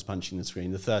who else is punching the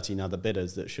screen, the 13 other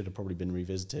bidders that should have probably been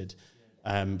revisited.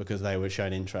 Because they were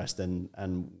showing interest,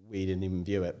 and we didn't even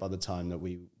view it by the time that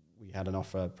we had an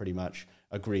offer pretty much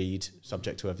agreed,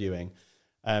 subject to a viewing.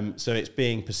 So it's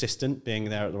being persistent, being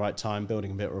there at the right time,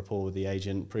 building a bit of rapport with the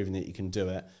agent, proving that you can do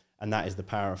it, and that is the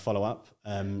power of follow-up.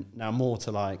 Now, more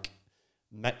to like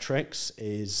metrics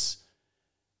is,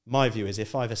 my view is,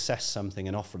 if I've assessed something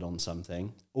and offered on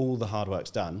something, all the hard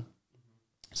work's done.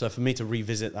 So for me to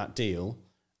revisit that deal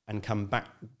and come back,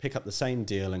 pick up the same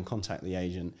deal and contact the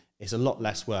agent, it's a lot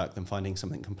less work than finding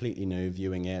something completely new,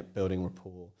 viewing it, building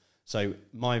rapport. So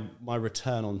my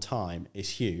return on time is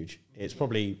huge. It's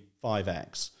probably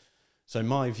 5x. So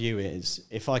my view is,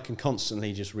 if I can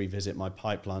constantly just revisit my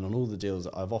pipeline on all the deals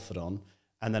that I've offered on,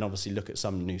 and then obviously look at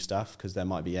some new stuff, because there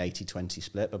might be 80-20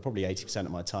 split, but probably 80%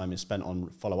 of my time is spent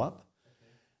on follow-up.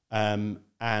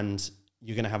 And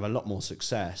you're going to have a lot more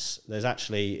success.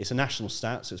 It's a national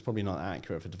stat, so it's probably not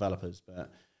accurate for developers,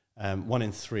 but 1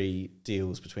 in 3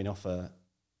 deals between offer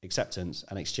acceptance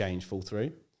and exchange fall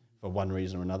through for one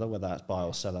reason or another, whether that's buyer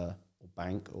or seller or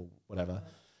bank or whatever.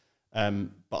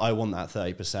 But I want that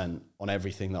 30% on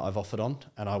everything that I've offered on,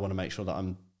 and I want to make sure that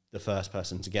I'm the first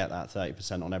person to get that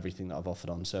 30% on everything that I've offered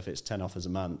on. So if it's 10 offers a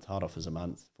month, hard offers a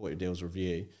month, 40 deals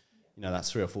review,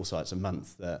 that's 3 or 4 sites a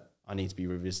month that I need to be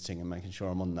revisiting and making sure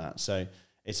I'm on that. So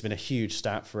it's been a huge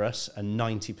stat for us, and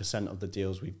 90% of the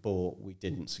deals we've bought, we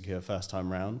didn't secure first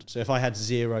time round. So if I had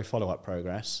 0 follow-up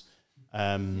progress,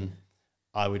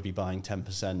 I would be buying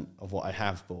 10% of what I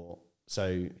have bought.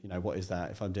 So, what is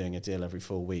that? If I'm doing a deal every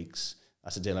 4 weeks,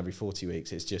 that's a deal every 40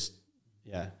 weeks. It's just,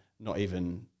 not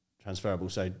even transferable.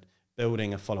 So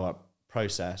building a follow-up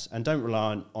process, and don't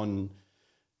rely on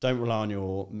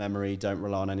your memory, don't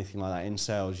rely on anything like that. In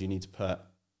sales, you need to put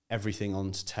everything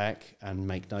onto tech and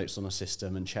make notes on a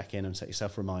system and check in and set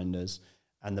yourself reminders.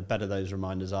 And the better those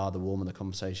reminders are, the warmer the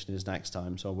conversation is next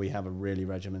time. So we have a really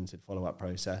regimented follow-up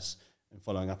process and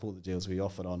following up all the deals we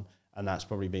offered on. And that's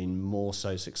probably been more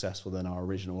so successful than our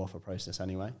original offer process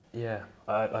anyway. Yeah,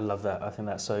 I love that. I think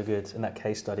that's so good in that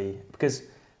case study, because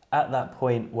at that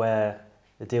point where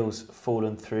the deal's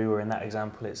fallen through, or in that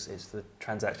example, it's the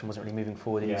transaction wasn't really moving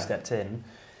forward and you stepped in.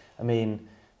 I mean,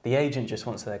 the agent just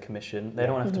wants their commission. They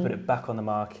don't want to have to put it back on the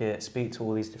market, speak to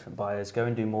all these different buyers, go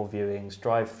and do more viewings,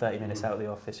 drive 30 minutes out of the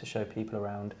office to show people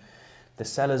around. The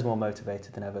seller's more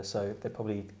motivated than ever, so they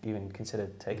probably even consider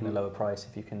taking a lower price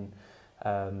if you can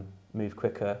move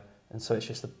quicker. And so it's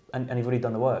just, and you've already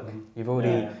done the work. You've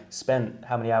already spent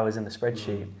how many hours in the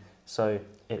spreadsheet. So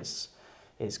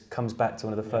it comes back to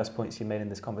one of the first points you made in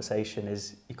this conversation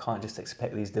is you can't just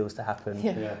expect these deals to happen.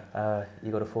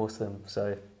 You got to force them.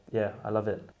 So yeah, I love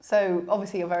it. So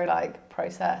obviously you're very like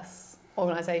process,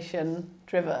 organisation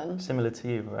driven. Similar to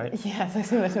you, right? Yeah, so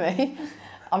similar to me.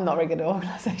 I'm not very good at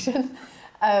organisation.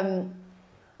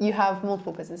 You have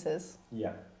multiple businesses.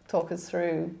 Yeah. Talk us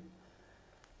through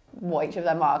what each of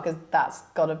them are, because that's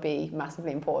got to be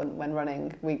massively important when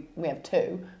running. We have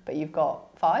 2, but you've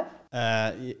got 5?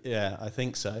 Yeah, I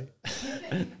think so.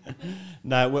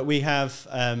 No, we have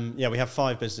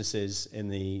 5 businesses in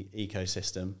the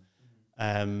ecosystem.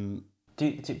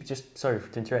 Just sorry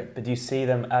to interrupt, but do you see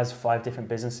them as 5 different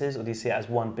businesses, or do you see it as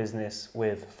one business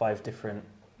with 5 different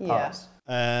parts?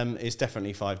 It's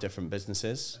definitely 5 different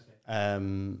businesses.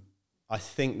 Okay. I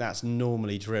think that's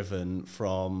normally driven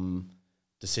from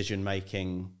decision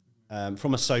making.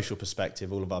 From a social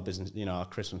perspective, all of our business, our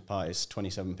Christmas party is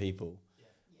 27 people.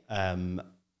 And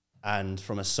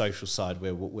from a social side,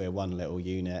 we're one little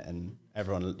unit, and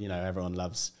everyone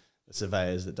loves the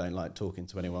surveyors that don't like talking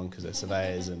to anyone because they're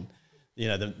surveyors, and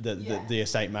the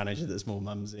estate manager that's more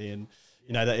mumsy, and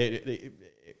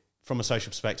from a social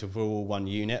perspective, we're all one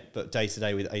unit, but day to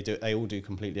day they all do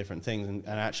completely different things, and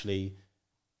actually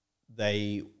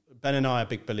Ben and I are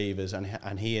big believers,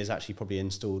 and he has actually probably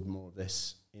installed more of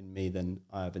this in me than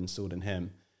I have installed in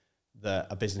him, that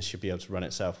a business should be able to run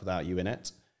itself without you in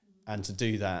it. And to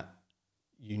do that,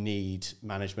 you need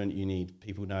management, you need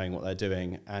people knowing what they're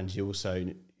doing, and you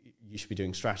should be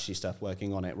doing strategy stuff,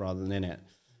 working on it rather than in it.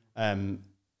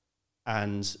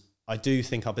 And I do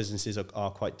think our businesses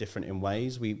are quite different in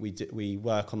ways. We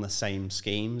work on the same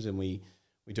schemes, and we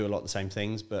do a lot of the same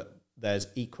things, but there's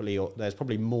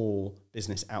probably more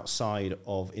business outside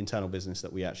of internal business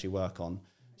that we actually work on.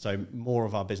 So more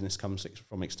of our business comes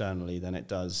from externally than it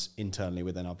does internally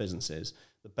within our businesses.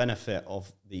 The benefit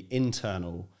of the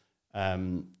internal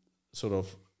sort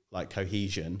of like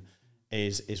cohesion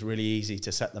is really easy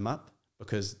to set them up,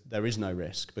 because there is no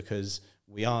risk, because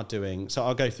we are doing, so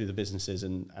I'll go through the businesses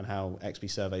and how XP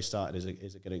Survey started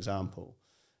is a good example.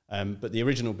 But the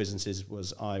original businesses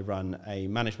was I run a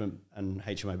management and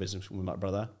HMO business with my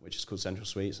brother, which is called Central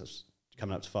Suites. That's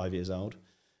coming up to 5 years old.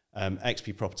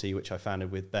 XP Property, which I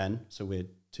founded with Ben. So we're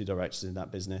 2 directors in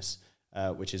that business,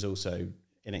 which is also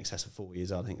in excess of 4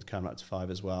 years old. I think it's coming up to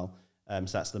 5 as well. So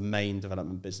that's the main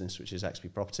development business, which is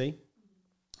XP Property.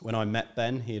 When I met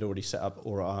Ben, he had already set up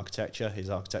Aura Architecture, his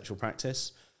architectural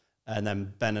practice. And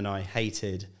then Ben and I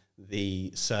hated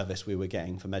the service we were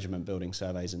getting for measurement building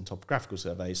surveys and topographical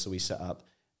surveys, so we set up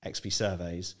XP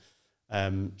Surveys.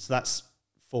 So that's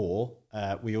 4.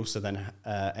 We also then,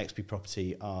 XP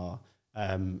Property are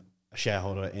a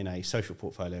shareholder in a social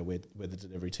portfolio with the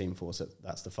delivery team for, so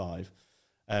that's the 5.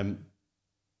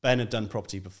 Ben had done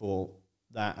property before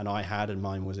that, and I had, and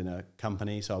mine was in a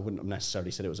company, so I wouldn't have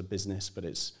necessarily said it was a business, but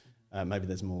it's maybe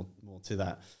there's more to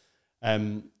that.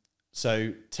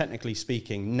 So technically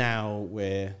speaking, now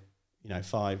we're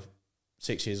 5-6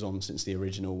 years on since the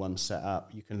original one set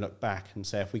up. You can look back and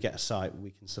say, if we get a site, we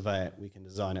can survey it, we can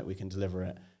design it, we can deliver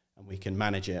it, and we can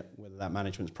manage it, whether that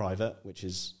management's private, which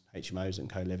is HMOs and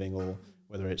co-living, or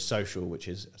whether it's social, which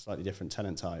is a slightly different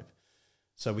tenant type.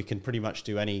 So we can pretty much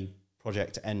do any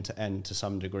project end to end to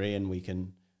some degree, and we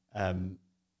can,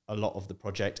 a lot of the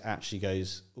project actually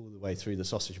goes all the way through the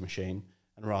sausage machine,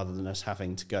 and rather than us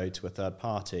having to go to a third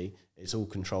party, it's all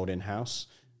controlled in-house.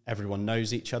 Everyone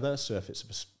knows each other, so if it's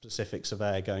a specific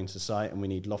surveyor going to site and we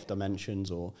need loft dimensions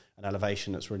or an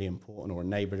elevation that's really important, or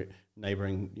a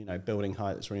neighbouring building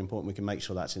height that's really important, we can make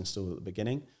sure that's installed at the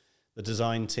beginning. The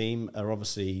design team are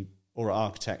obviously, or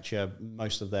architecture,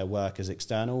 most of their work is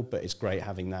external, but it's great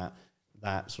having that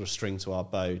sort of string to our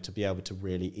bow to be able to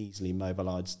really easily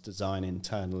mobilise design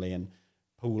internally and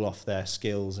pull off their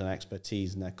skills and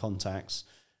expertise and their contacts.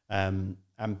 And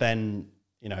Ben,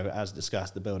 as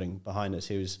discussed, the building behind us,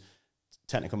 he was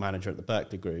technical manager at the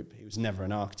Berkeley Group. He was never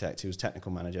an architect, he was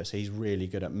technical manager. So he's really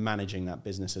good at managing that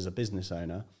business as a business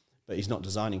owner, but he's not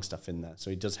designing stuff in there.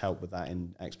 So he does help with that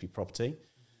in XP Property.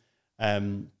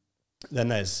 Then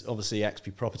there's obviously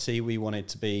XP Property. We wanted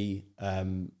to be,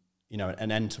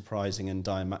 an enterprising and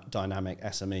dynamic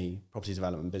SME property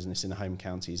development business in the home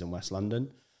counties and West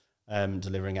London,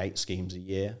 delivering 8 schemes a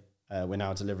year. We're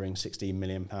now delivering £16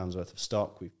 million worth of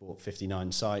stock. We've bought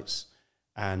 59 sites,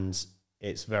 and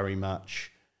it's very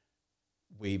much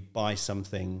we buy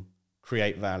something,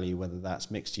 create value, whether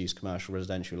that's mixed use, commercial,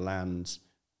 residential, land,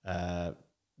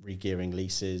 regearing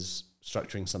leases,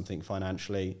 structuring something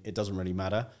financially. It doesn't really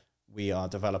matter. We are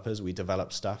developers. We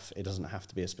develop stuff. It doesn't have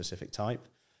to be a specific type.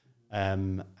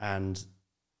 And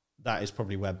that is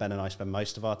probably where Ben and I spend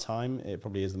most of our time. It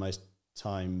probably is the most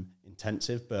time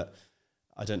intensive, but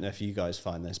I don't know if you guys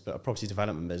find this, but a property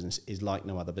development business is like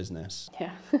no other business.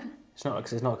 Yeah. It's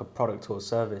not like a product or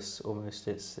service almost.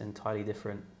 It's an entirely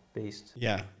different beast.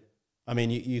 Yeah. I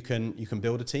mean, you can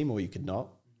build a team or you could not.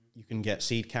 You can get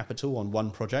seed capital on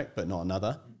one project but not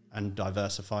another and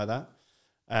diversify that.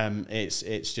 There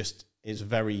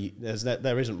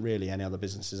isn't really any other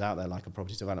businesses out there like a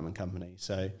property development company.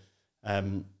 So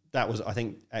that was, I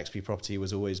think XP Property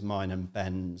was always mine and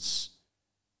Ben's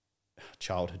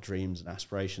childhood dreams and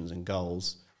aspirations and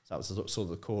goals. So that was sort of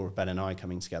the core of Ben and I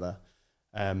coming together.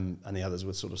 And the others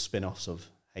were sort of spin-offs of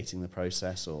hating the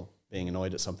process or being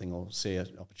annoyed at something or see an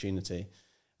opportunity.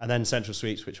 And then Central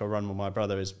Suites, which I run with my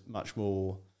brother, is much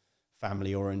more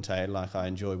family orientated. Like, I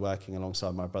enjoy working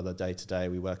alongside my brother day to day.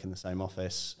 We work in the same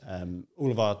office.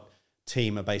 All of our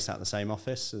team are based out of the same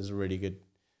office. There's a really good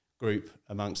group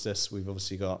amongst us. We've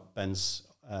obviously got Ben's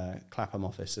Clapham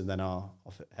office and then our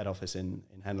head office in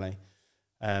Henley.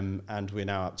 And we're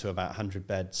now up to about 100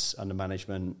 beds under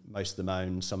management, most of them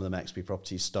owned, some of them XP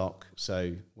Property stock.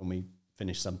 So when we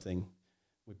finish something,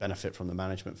 we benefit from the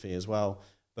management fee as well.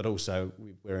 But also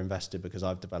we're invested because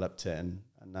I've developed it and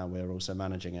now we're also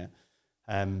managing it.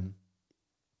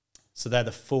 So they're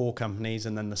the 4 companies,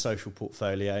 and then the social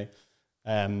portfolio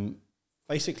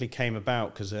basically came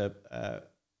about because a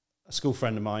school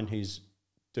friend of mine who's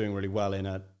doing really well in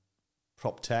a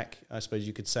prop tech, I suppose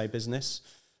you could say, business,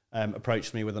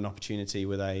 approached me with an opportunity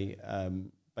with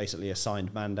basically a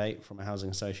signed mandate from a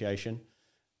housing association.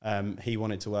 He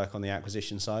wanted to work on the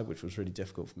acquisition side, which was really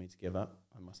difficult for me to give up,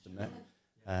 I must admit.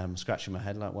 Scratching my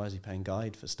head like, why is he paying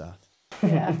Guide for stuff?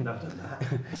 Yeah. Never done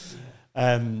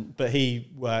that. But he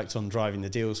worked on driving the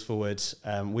deals forward.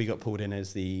 We got pulled in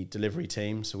as the delivery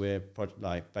team, so we're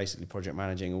basically project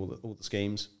managing all the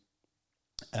schemes.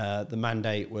 The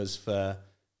mandate was for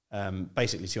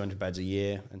basically 200 beds a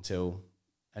year until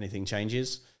anything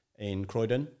changes in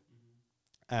Croydon.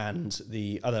 And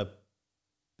the other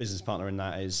business partner in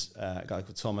that is a guy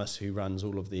called Thomas, who runs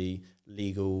all of the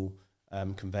legal,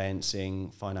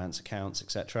 conveyancing, finance, accounts,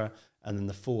 etc. And then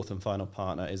the 4th and final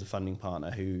partner is a funding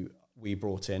partner who we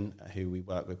brought in, who we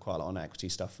work with quite a lot on equity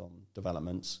stuff on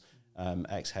developments.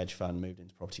 Ex-hedge fund, moved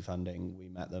into property funding. We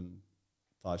met them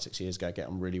 5-6 years ago, get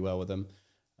on really well with them.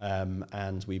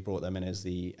 And we brought them in as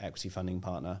the equity funding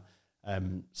partner.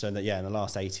 So that, in the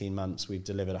last 18 months, we've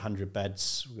delivered 100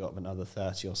 beds. We've got another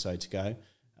 30 or so to go.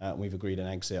 We've agreed an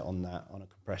exit on that on a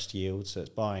compressed yield. So it's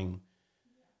buying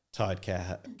tired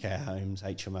care homes,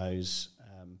 HMOs,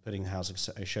 putting the housing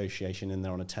association in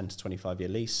there on a 10 to 25 year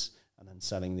lease, and then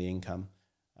selling the income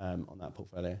on that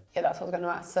portfolio. Yeah, that's what I was going to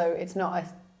ask. So it's not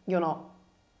you're not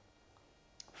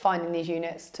finding these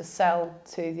units to sell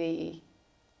to the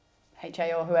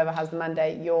HA or whoever has the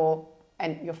mandate. You're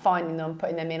finding them,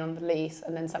 putting them in on the lease,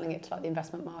 and then selling it to like the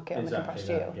investment market on the compressed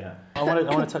yield. Yeah. I want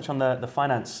to touch on the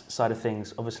finance side of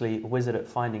things. Obviously, a wizard at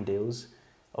finding deals.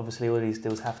 Obviously, all these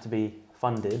deals have to be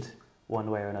funded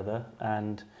one way or another,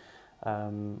 and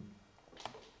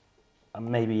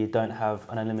maybe you don't have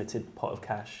an unlimited pot of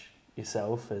cash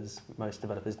yourself, as most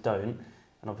developers don't,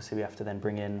 and obviously we have to then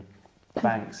bring in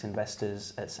banks,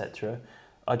 investors, etc.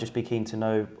 I'd just be keen to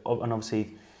know, and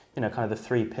obviously, kind of the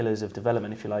 3 pillars of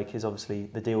development, if you like, is obviously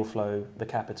the deal flow, the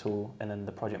capital, and then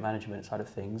the project management side of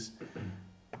things.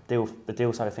 The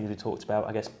deal side of things we talked about.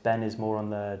 I guess Ben is more on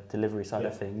the delivery side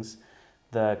of things.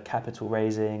 The capital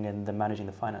raising and the managing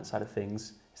the finance side of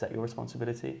things, is that your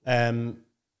responsibility? So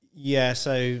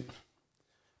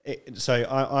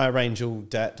I arrange all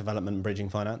debt, development and bridging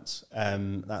finance.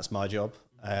 That's my job.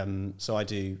 So I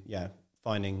do,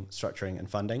 finding, structuring and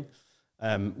funding.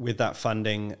 With that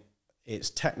funding, it's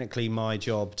technically my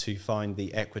job to find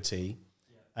the equity,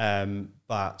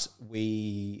 but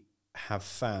we have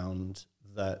found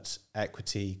that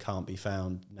equity can't be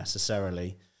found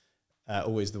necessarily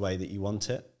always the way that you want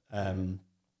it.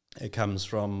 It comes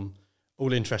from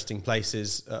all interesting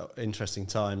places, interesting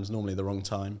times, normally the wrong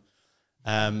time,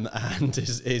 and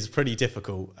is pretty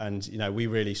difficult. And we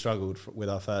really struggled with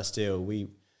our first deal. We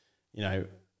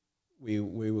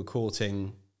were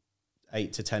courting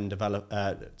 8 to 10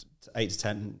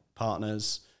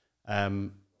 partners.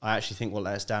 I actually think what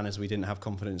let us down is we didn't have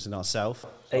confidence in ourselves.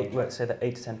 So that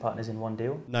 8 to 10 partners in one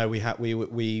deal? No, we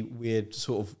had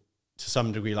sort of, to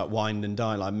some degree, like wined and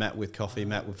dined. Like met with coffee,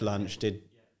 met with lunch, did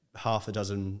half a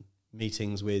dozen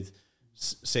meetings with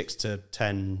 6 to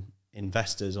 10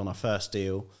 investors on our first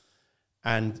deal,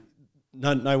 and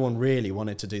no one really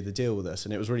wanted to do the deal with us,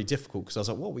 and it was really difficult because I was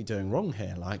like, what are we doing wrong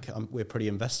here? Like, we're pretty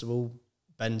investable.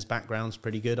 Ben's background's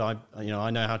pretty good. I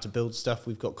know how to build stuff.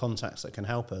 We've got contacts that can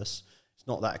help us. It's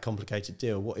not that a complicated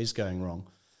deal. What is going wrong?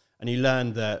 And you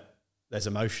learn that there's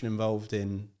emotion involved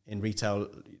in retail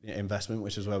investment,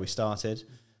 which is where we started.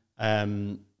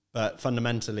 But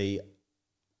fundamentally,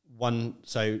 one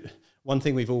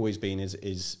thing we've always been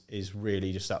is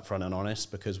really just upfront and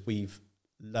honest, because we've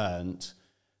learnt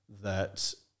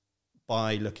that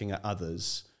by looking at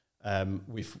others,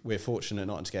 we're fortunate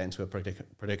not to get into a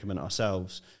predicament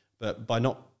ourselves, but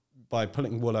by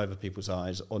pulling wool over people's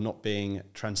eyes or not being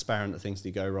transparent that things do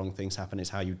go wrong, things happen, is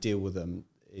how you deal with them,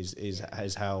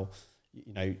 is how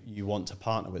you want to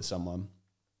partner with someone,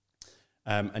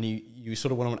 and you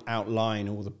sort of want to outline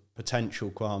all the potential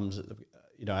qualms at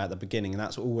the beginning, and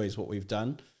that's always what we've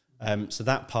done. So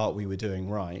that part we were doing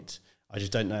right. I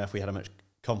just don't know if we had much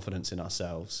confidence in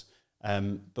ourselves.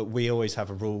 But we always have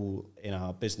a rule in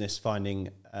our business finding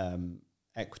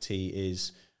equity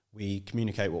is we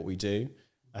communicate what we do,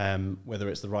 whether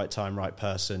it's the right time, right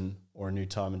person, or a new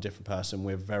time and different person.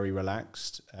 We're very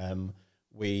relaxed.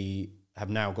 We have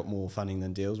now got more funding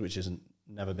than deals, which hasn't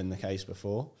never been the case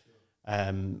before.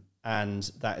 And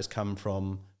that has come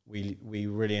from, we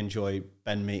really enjoy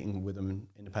Ben meeting with them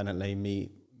independently,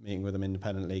 meeting with them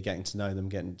independently, getting to know them,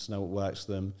 getting to know what works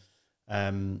for them,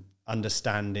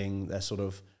 understanding their sort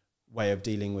of way of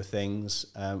dealing with things.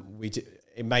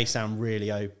 It may sound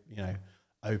really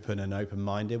open and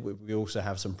open-minded. We also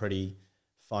have some pretty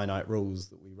finite rules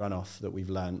that we run off that we've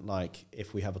learned. Like,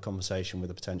 if we have a conversation with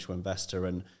a potential investor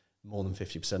and more than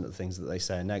 50% of the things that they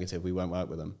say are negative, we won't work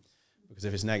with them. Because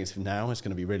if it's negative now, it's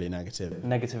going to be really negative.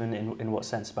 Negative in what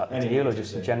sense? About the deal, or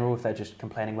just in general, if they're just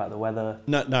complaining about the weather?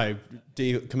 No,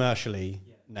 commercially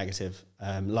negative.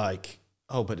 Like,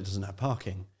 oh, but it doesn't have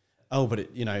parking. Oh, but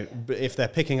but if they're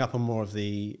picking up on more of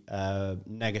the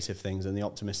negative things and the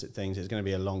optimistic things, it's going to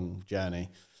be a long journey.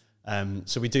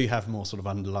 So we do have more sort of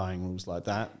underlying rules like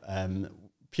that,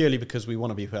 purely because we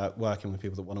want to be working with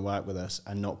people that want to work with us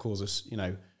and not cause us,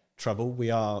 trouble. We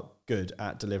are good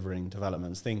at delivering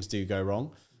developments. Things do go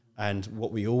wrong. And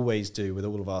what we always do with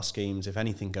all of our schemes, if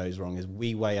anything goes wrong, is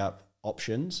we weigh up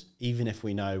options, even if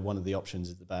we know one of the options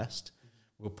is the best.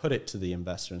 We'll put it to the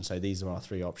investor and say, these are our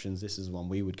 3 options. This is the one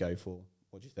we would go for.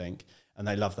 What do you think? And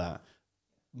they love that,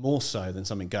 more so than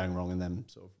something going wrong and them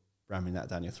sort of ramming that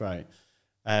down your throat.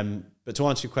 But to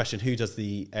answer your question, who does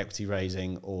the equity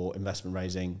raising or investment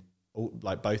raising?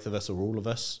 Like both of us or all of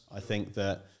us. I think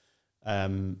that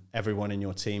everyone in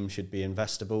your team should be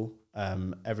investable.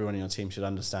 Everyone in your team should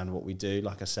understand what we do.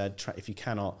 Like I said, if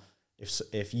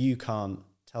you can't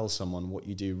tell someone what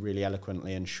you do really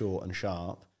eloquently and short and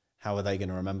sharp, how are they going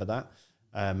to remember that?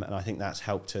 And I think that's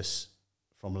helped us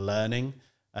from learning,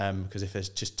 because if there's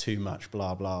just too much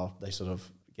blah, blah, they sort of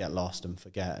get lost and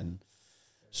forget and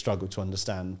struggle to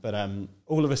understand. But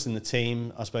all of us in the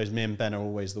team, I suppose me and Ben are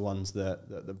always the ones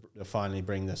that finally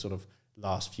bring the sort of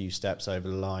last few steps over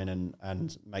the line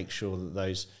and make sure that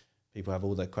those people have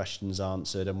all their questions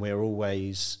answered. And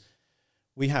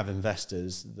we have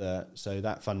investors so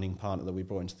that funding partner that we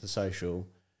brought into the social,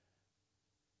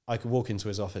 I could walk into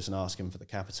his office and ask him for the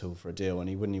capital for a deal and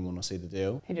he wouldn't even want to see the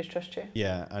deal. He just trusts you.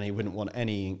 Yeah, and he wouldn't want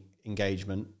any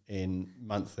engagement in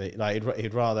monthly. Like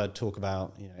he'd rather talk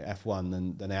about F1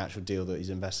 than the actual deal that he's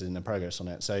invested in and progress on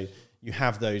it. So you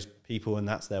have those people and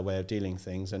that's their way of dealing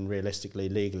things, and realistically,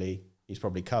 legally, he's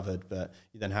probably covered. But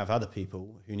you then have other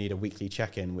people who need a weekly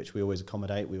check-in, which we always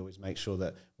accommodate. We always make sure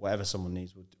that whatever someone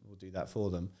needs, we'll do that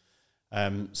for them.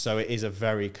 So it is a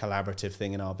very collaborative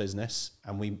thing in our business,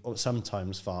 and we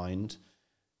sometimes find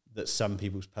that some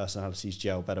people's personalities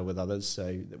gel better with others,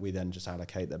 so that we then just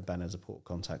allocate them Ben as a port of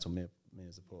contact or me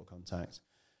as a port of contact.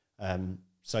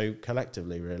 So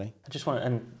collectively, really. I just want to,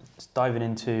 and diving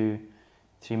into,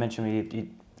 so you mentioned you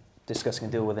discussing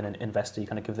a deal with an investor, you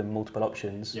kind of give them multiple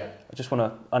options. Yeah. I just want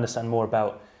to understand more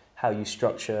about how you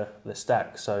structure the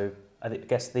stack. So I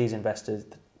guess these investors,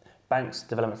 banks,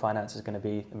 development finance is going to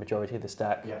be the majority of the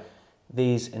stack. Yeah.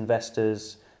 These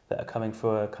investors that are coming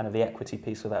for kind of the equity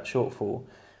piece of that shortfall,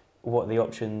 what are the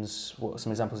options? What are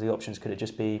some examples of the options? Could it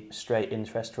just be straight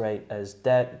interest rate as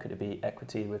debt? Could it be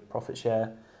equity with profit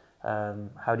share?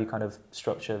 How do you kind of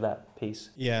structure that piece?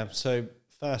 Yeah, so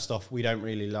first off, we don't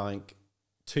really like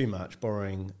too much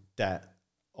borrowing debt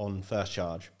on first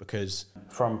charge because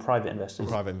From private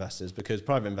investors. because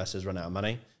private investors run out of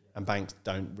money and banks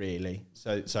don't really.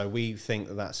 So we think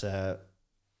that that's an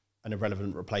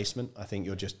irrelevant replacement. I think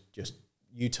you're just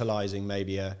utilising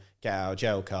maybe a get out of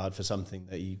jail card for something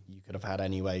that you could have had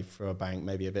anyway for a bank,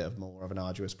 maybe a bit of more of an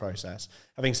arduous process.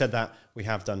 Having said that, we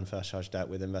have done first charge debt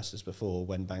with investors before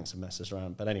when banks have messed us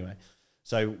around. But anyway,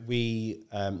 so we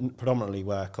predominantly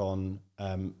work on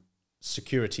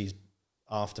securities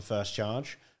after first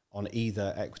charge on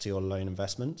either equity or loan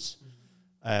investments.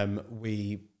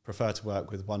 We prefer to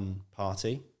work with one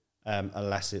party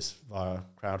unless it's via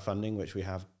crowdfunding, which we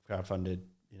have crowdfunded,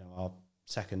 our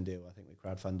second deal, I think we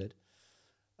crowdfunded.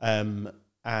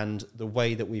 And the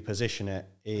way that we position it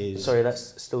is... Sorry,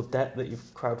 that's still debt that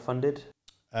you've crowdfunded?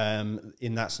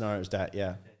 In that scenario, it's debt,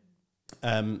 yeah.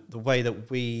 The way that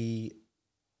we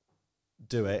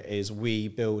do it is we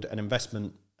build an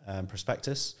investment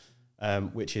prospectus,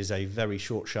 which is a very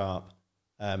short, sharp,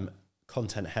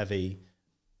 content-heavy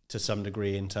to some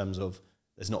degree in terms of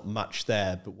there's not much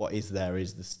there, but what is there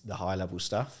is the high-level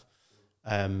stuff.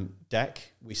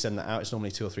 Deck, we send that out. It's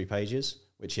normally 2 or 3 pages,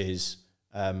 which is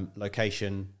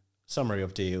location, summary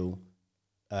of deal,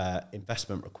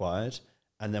 investment required,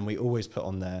 and then we always put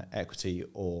on there equity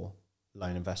or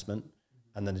loan investment,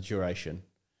 and then the duration.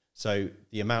 So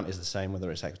the amount is the same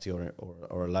whether it's equity or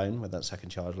a loan, whether that's second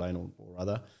charge loan or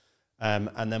other.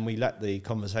 And then we let the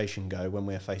conversation go when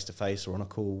we're face-to-face or on a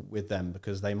call with them,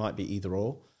 because they might be either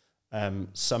or.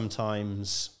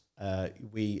 Sometimes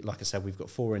like I said, we've got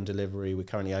 4 in delivery. We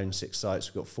currently own 6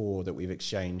 sites. We've got 4 that we've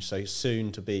exchanged. So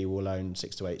soon to be, we'll own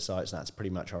 6 to 8 sites, and that's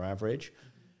pretty much our average.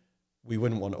 We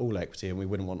wouldn't want all equity and we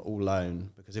wouldn't want all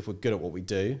loan, because if we're good at what we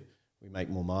do, we make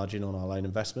more margin on our loan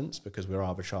investments because we're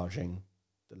arbitraging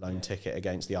the loan ticket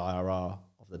against the IRR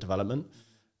of the development.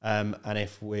 And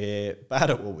if we're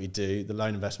bad at what we do, the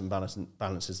loan investment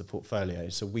balances the portfolio.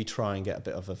 So we try and get a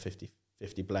bit of a 50-50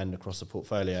 blend across the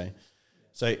portfolio.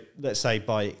 So let's say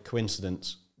by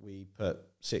coincidence, we put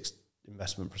 6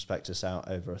 investment prospectus out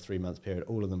over a 3-month period.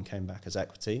 All of them came back as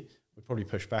equity. We'd probably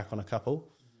push back on a couple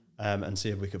and see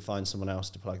if we could find someone else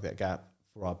to plug that gap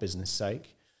for our business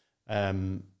sake.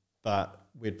 But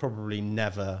we'd probably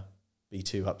never be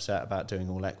too upset about doing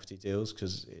all equity deals,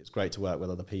 because it's great to work with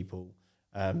other people.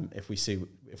 If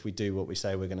we do what we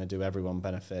say we're going to do, everyone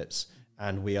benefits,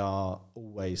 and we are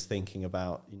always thinking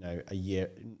about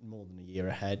more than a year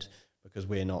ahead, because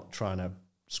we're not trying to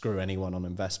screw anyone on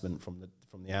investment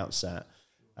from the outset.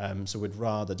 So we'd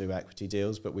rather do equity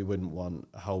deals, but we wouldn't want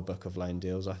a whole book of loan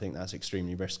deals. I think that's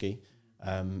extremely risky,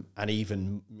 and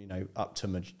even up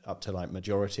to like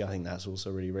majority, I think that's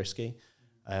also really risky.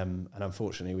 And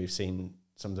unfortunately, we've seen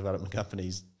some development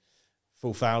companies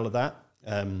fall foul of that.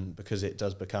 Because it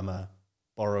does become a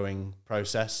borrowing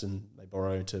process, and they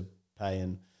borrow to pay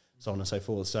and so on and so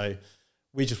forth. So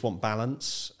we just want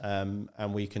balance,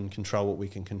 and we can control what we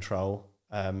can control,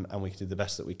 and we can do the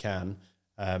best that we can.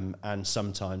 And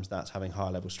sometimes that's having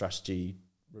high-level strategy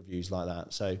reviews like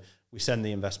that. So we send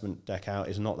the investment deck out.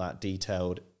 It's not that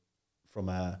detailed from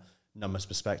a numbers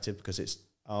perspective, because it's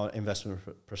our investment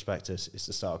prospectus is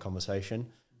to start a conversation,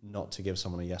 not to give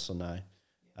someone a yes or no.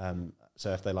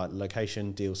 So if they like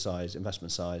location, deal size,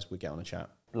 investment size, we get on a chat.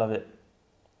 Love it.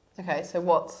 Okay, so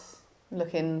what's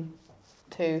looking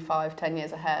 2, 5, 10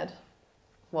 years ahead?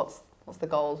 What's the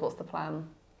goals? What's the plan?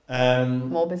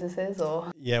 More businesses,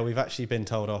 or? Yeah, we've actually been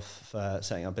told off for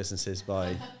setting up businesses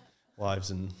by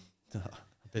wives and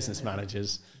business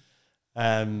managers.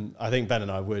 I think Ben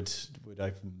and I would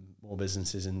open more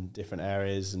businesses in different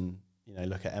areas, and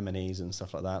look at M&Es and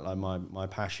stuff like that. Like my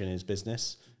passion is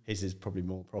business. His is probably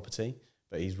more property,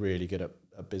 but he's really good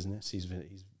at business.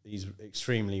 He's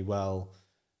extremely well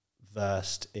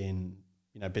versed in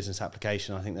business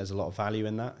application. I think there's a lot of value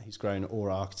in that. He's grown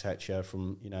Aura Architecture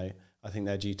from I think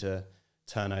they're due to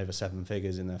turn over 7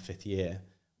 figures in their 5th year,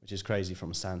 which is crazy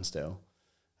from a standstill.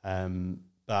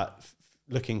 But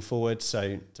looking forward,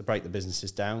 so to break the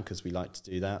businesses down, because we like to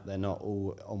do that. They're not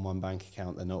all on one bank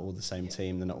account. They're not all the same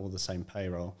team. They're not all the same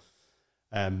payroll.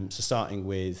 So starting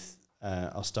with,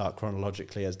 I'll start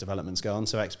chronologically as developments go on.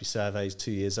 So XP Surveys,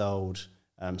 2 years old,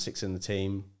 6 in the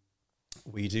team.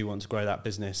 We do want to grow that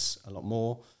business a lot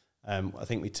more. I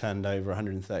think we turned over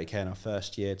 130k in our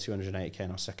first year, 280k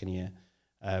in our second year,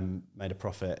 made a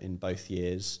profit in both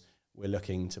years. We're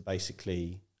looking to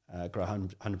basically grow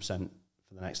 100%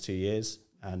 for the next 2 years,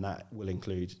 and that will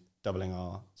include doubling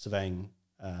our surveying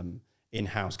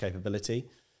in-house capability.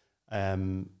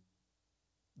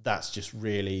 That's just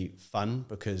really fun,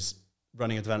 because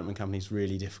running a development company is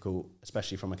really difficult,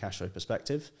 especially from a cash flow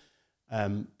perspective.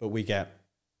 But we get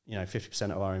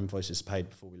 50% of our invoices are paid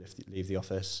before we leave the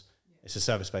office. It's a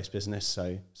service-based business, so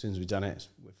as soon as we've done it,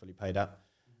 we're fully paid up.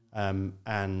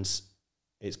 And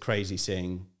it's crazy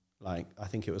seeing, like, I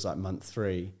think it was like month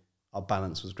 3, our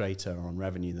balance was greater on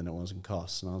revenue than it was in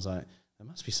costs. And I was like, there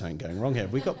must be something going wrong here.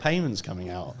 We've got payments coming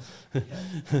out.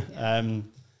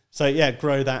 So yeah,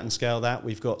 grow that and scale that.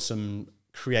 We've got some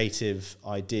creative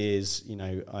ideas.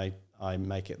 I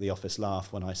make it the office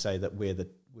laugh when I say that we're the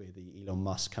Elon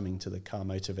Musk coming to the car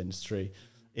motive industry.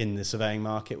 In the surveying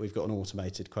market, we've got an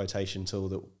automated quotation tool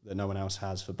that no one else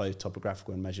has for both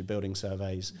topographical and measured building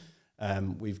surveys.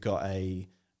 We've got a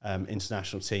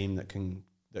international team that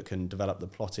can develop the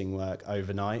plotting work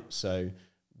overnight. So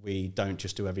we don't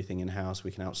just do everything in-house.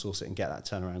 We can outsource it and get that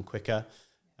turnaround quicker.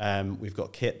 We've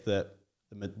got kit that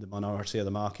the minority of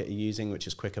the market are using, which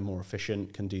is quicker, more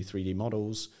efficient, can do 3D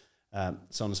models,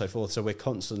 so on and so forth. So we're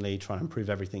constantly trying to improve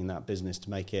everything in that business to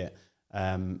make it,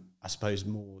 I suppose,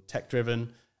 more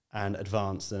tech-driven and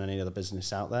advanced than any other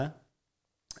business out there.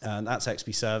 And that's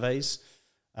XP Surveys.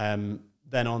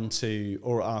 Then on to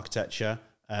oral architecture.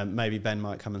 Maybe Ben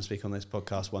might come and speak on this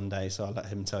podcast one day, so I'll let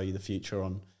him tell you the future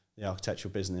on the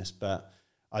architectural business. But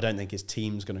I don't think his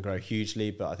team's going to grow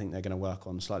hugely, but I think they're going to work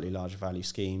on slightly larger value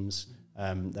schemes.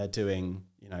 They're doing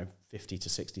 50 to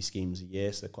 60 schemes a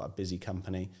year, so they're quite a busy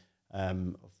company.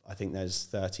 I think there's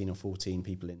 13 or 14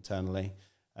 people internally.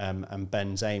 And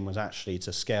Ben's aim was actually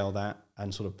to scale that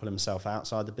and sort of pull himself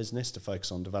outside the business to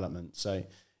focus on development. So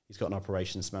he's got an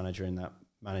operations manager in that,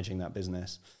 managing that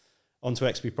business. On to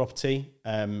XP Property.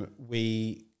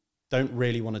 We don't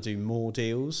really want to do more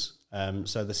deals.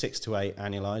 So the 6 to 8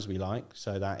 annualized we like.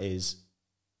 So that is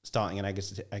starting and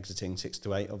exiting 6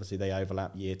 to 8. Obviously they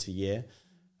overlap year to year.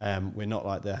 We're not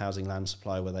like the housing land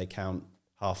supply where they count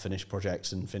half-finished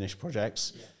projects and finished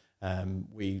projects.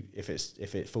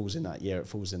 If it falls in that year, it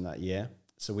falls in that year.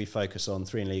 So we focus on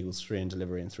 3 in legals, 3 in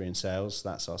delivery, and 3 in sales.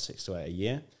 That's our 6 to 8 a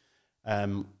year.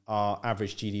 Our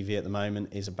average GDV at the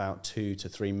moment is about 2 to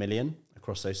 3 million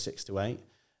across those 6 to 8.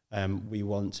 We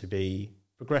want to be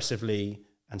progressively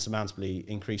and surmountably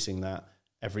increasing that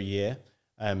every year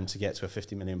to get to a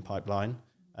 50 million pipeline.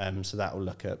 So that will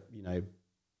look at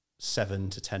 7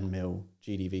 to 10 mil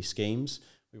GDV schemes.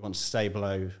 We want to stay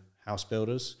below house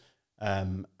builders.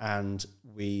 And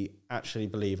we actually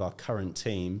believe our current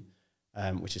team,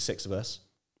 which is 6 of us,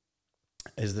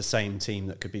 is the same team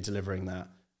that could be delivering that.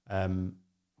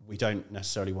 We don't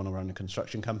necessarily want to run a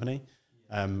construction company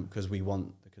because we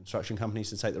want the construction companies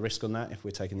to take the risk on that. If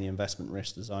we're taking the investment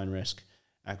risk, design risk,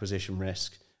 acquisition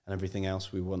risk, and everything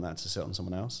else, we want that to sit on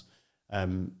someone else.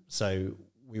 So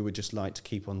we would just like to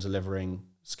keep on delivering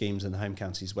schemes in the home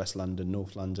counties, West London,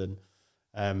 North London.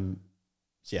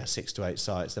 6 to 8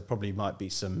 sites. There probably might be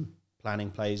some planning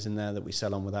plays in there that we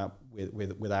sell on without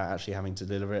actually having to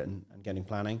deliver it and getting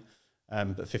planning.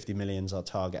 But 50 million is our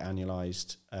target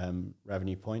annualized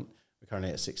revenue point. We're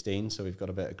currently at 16, so we've got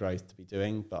a bit of growth to be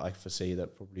doing, but I foresee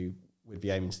that probably we'd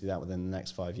be aiming to do that within the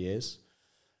next 5 years.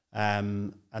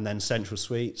 And then central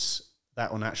suites,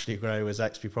 that will naturally grow as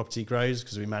XP Property grows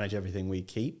because we manage everything we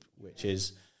keep, which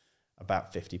is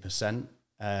about 50%.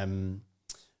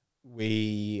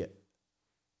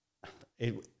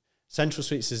 Central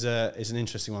suites is an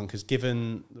interesting one because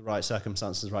given the right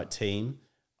circumstances, the right team,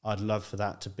 I'd love for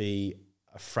that to be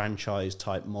a franchise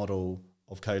type model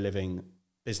of co-living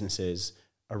businesses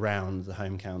around the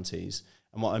home counties.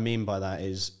 And what I mean by that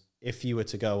is if you were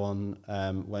to go on,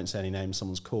 won't say any names,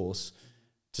 someone's course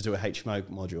to do a HMO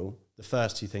module, the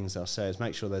first 2 things they'll say is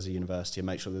make sure there's a university and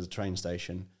make sure there's a train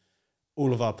station.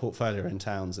 All of our portfolio are in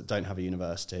towns that don't have a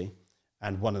university,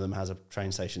 and one of them has a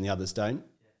train station, the others don't.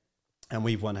 And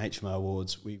we've won HMO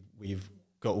awards. We've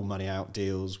got all money out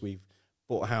deals. We've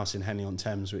bought a house in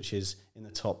Henley-on-Thames, which is in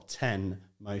the top 10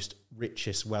 most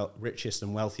richest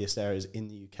and wealthiest areas in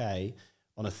the UK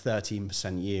on a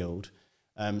 13% yield.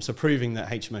 So proving that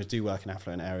HMOs do work in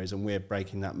affluent areas and we're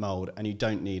breaking that mould, and you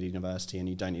don't need a university and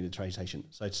you don't need a train station,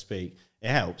 so to speak. It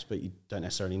helps, but you don't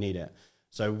necessarily need it.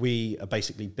 So we are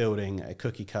basically building a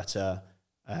cookie cutter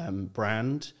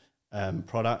brand,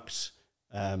 product,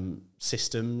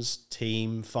 systems,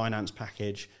 team, finance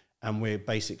package, and we're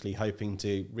basically hoping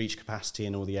to reach capacity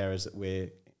in all the areas that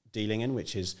we're dealing in,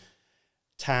 which is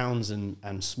towns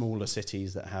and smaller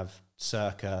cities that have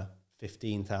circa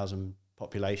 15,000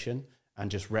 population, and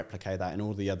just replicate that in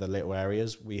all the other little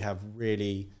areas. We have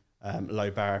really low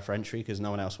barrier for entry because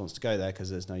no one else wants to go there because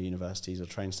there's no universities or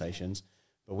train stations,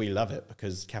 but we love it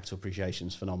because capital appreciation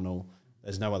is phenomenal.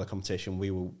 There's no other competition.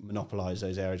 We will monopolise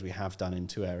those areas. We have done in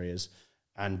 2 areas.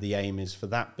 And the aim is for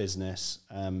that business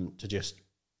to just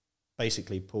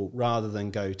basically pull, rather than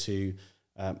go to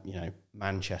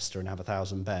Manchester and have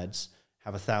 1,000 beds,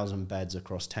 have 1,000 beds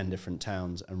across 10 different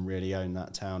towns and really own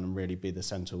that town and really be the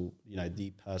central,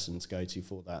 the person to go to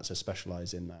for that, so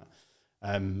specialise in that.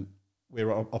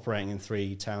 We're operating in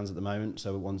 3 towns at the moment,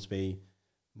 so we want to be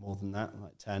more than that,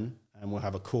 like 10, and we'll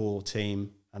have a core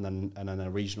team and then a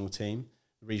regional team.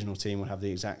 The regional team will have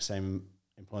the exact same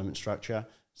employment structure,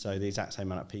 so the exact same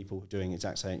amount of people doing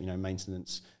exact same,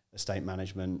 maintenance, estate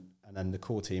management, and then the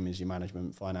core team is your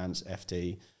management, finance,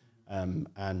 FD,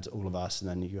 and all of us, and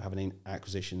then you have an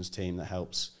acquisitions team that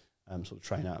helps sort of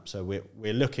train up. So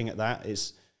we're looking at that.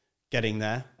 It's getting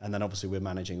there, and then obviously we're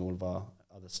managing all of our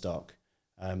other stock.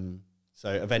 So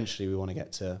eventually we want to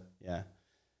get to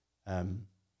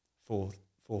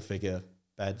four-figure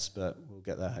beds, but we'll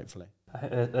get there hopefully.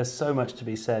 There's so much to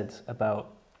be said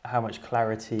about how much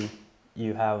clarity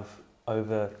you have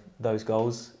over those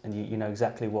goals, and you know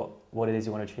exactly what it is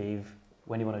you want to achieve,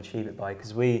 when you want to achieve it by.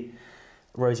 Because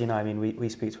Rosie and I mean, we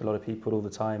speak to a lot of people all the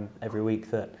time, every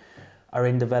week, that are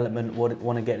in development,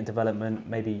 want to get in development,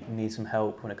 maybe need some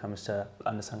help when it comes to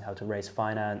understanding how to raise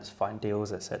finance, find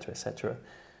deals, etc., etc.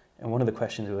 And one of the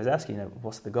questions we always ask,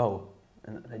 what's the goal?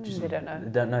 And they don't know.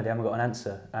 They don't know. They haven't got an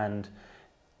answer. And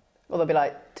well, they'll be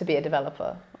like, to be a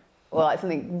developer, or like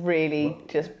something really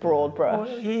just broad brush.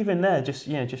 Well, even there, just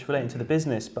relating to the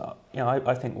business. But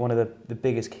I think one of the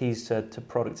biggest keys to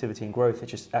productivity and growth is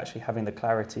just actually having the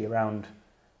clarity around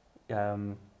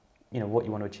what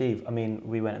you want to achieve. I mean,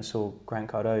 we went and saw Grant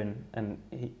Cardone, and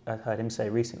I heard him say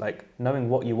recently, like, knowing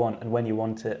what you want and when you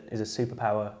want it is a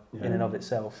superpower in and of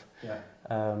itself. Yeah.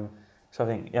 So I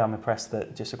think, I'm impressed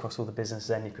that just across all the businesses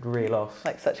then you could reel off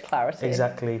like such clarity.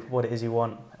 Exactly what it is you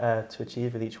want to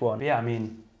achieve with each one. But yeah, I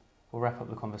mean, we'll wrap up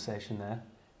the conversation there.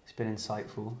 It's been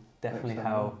insightful. Definitely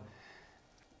how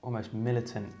almost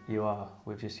militant you are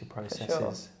with just your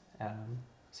processes. Sure.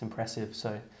 It's impressive.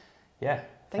 So yeah,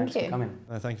 thanks for coming.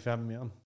 Thank you for having me on.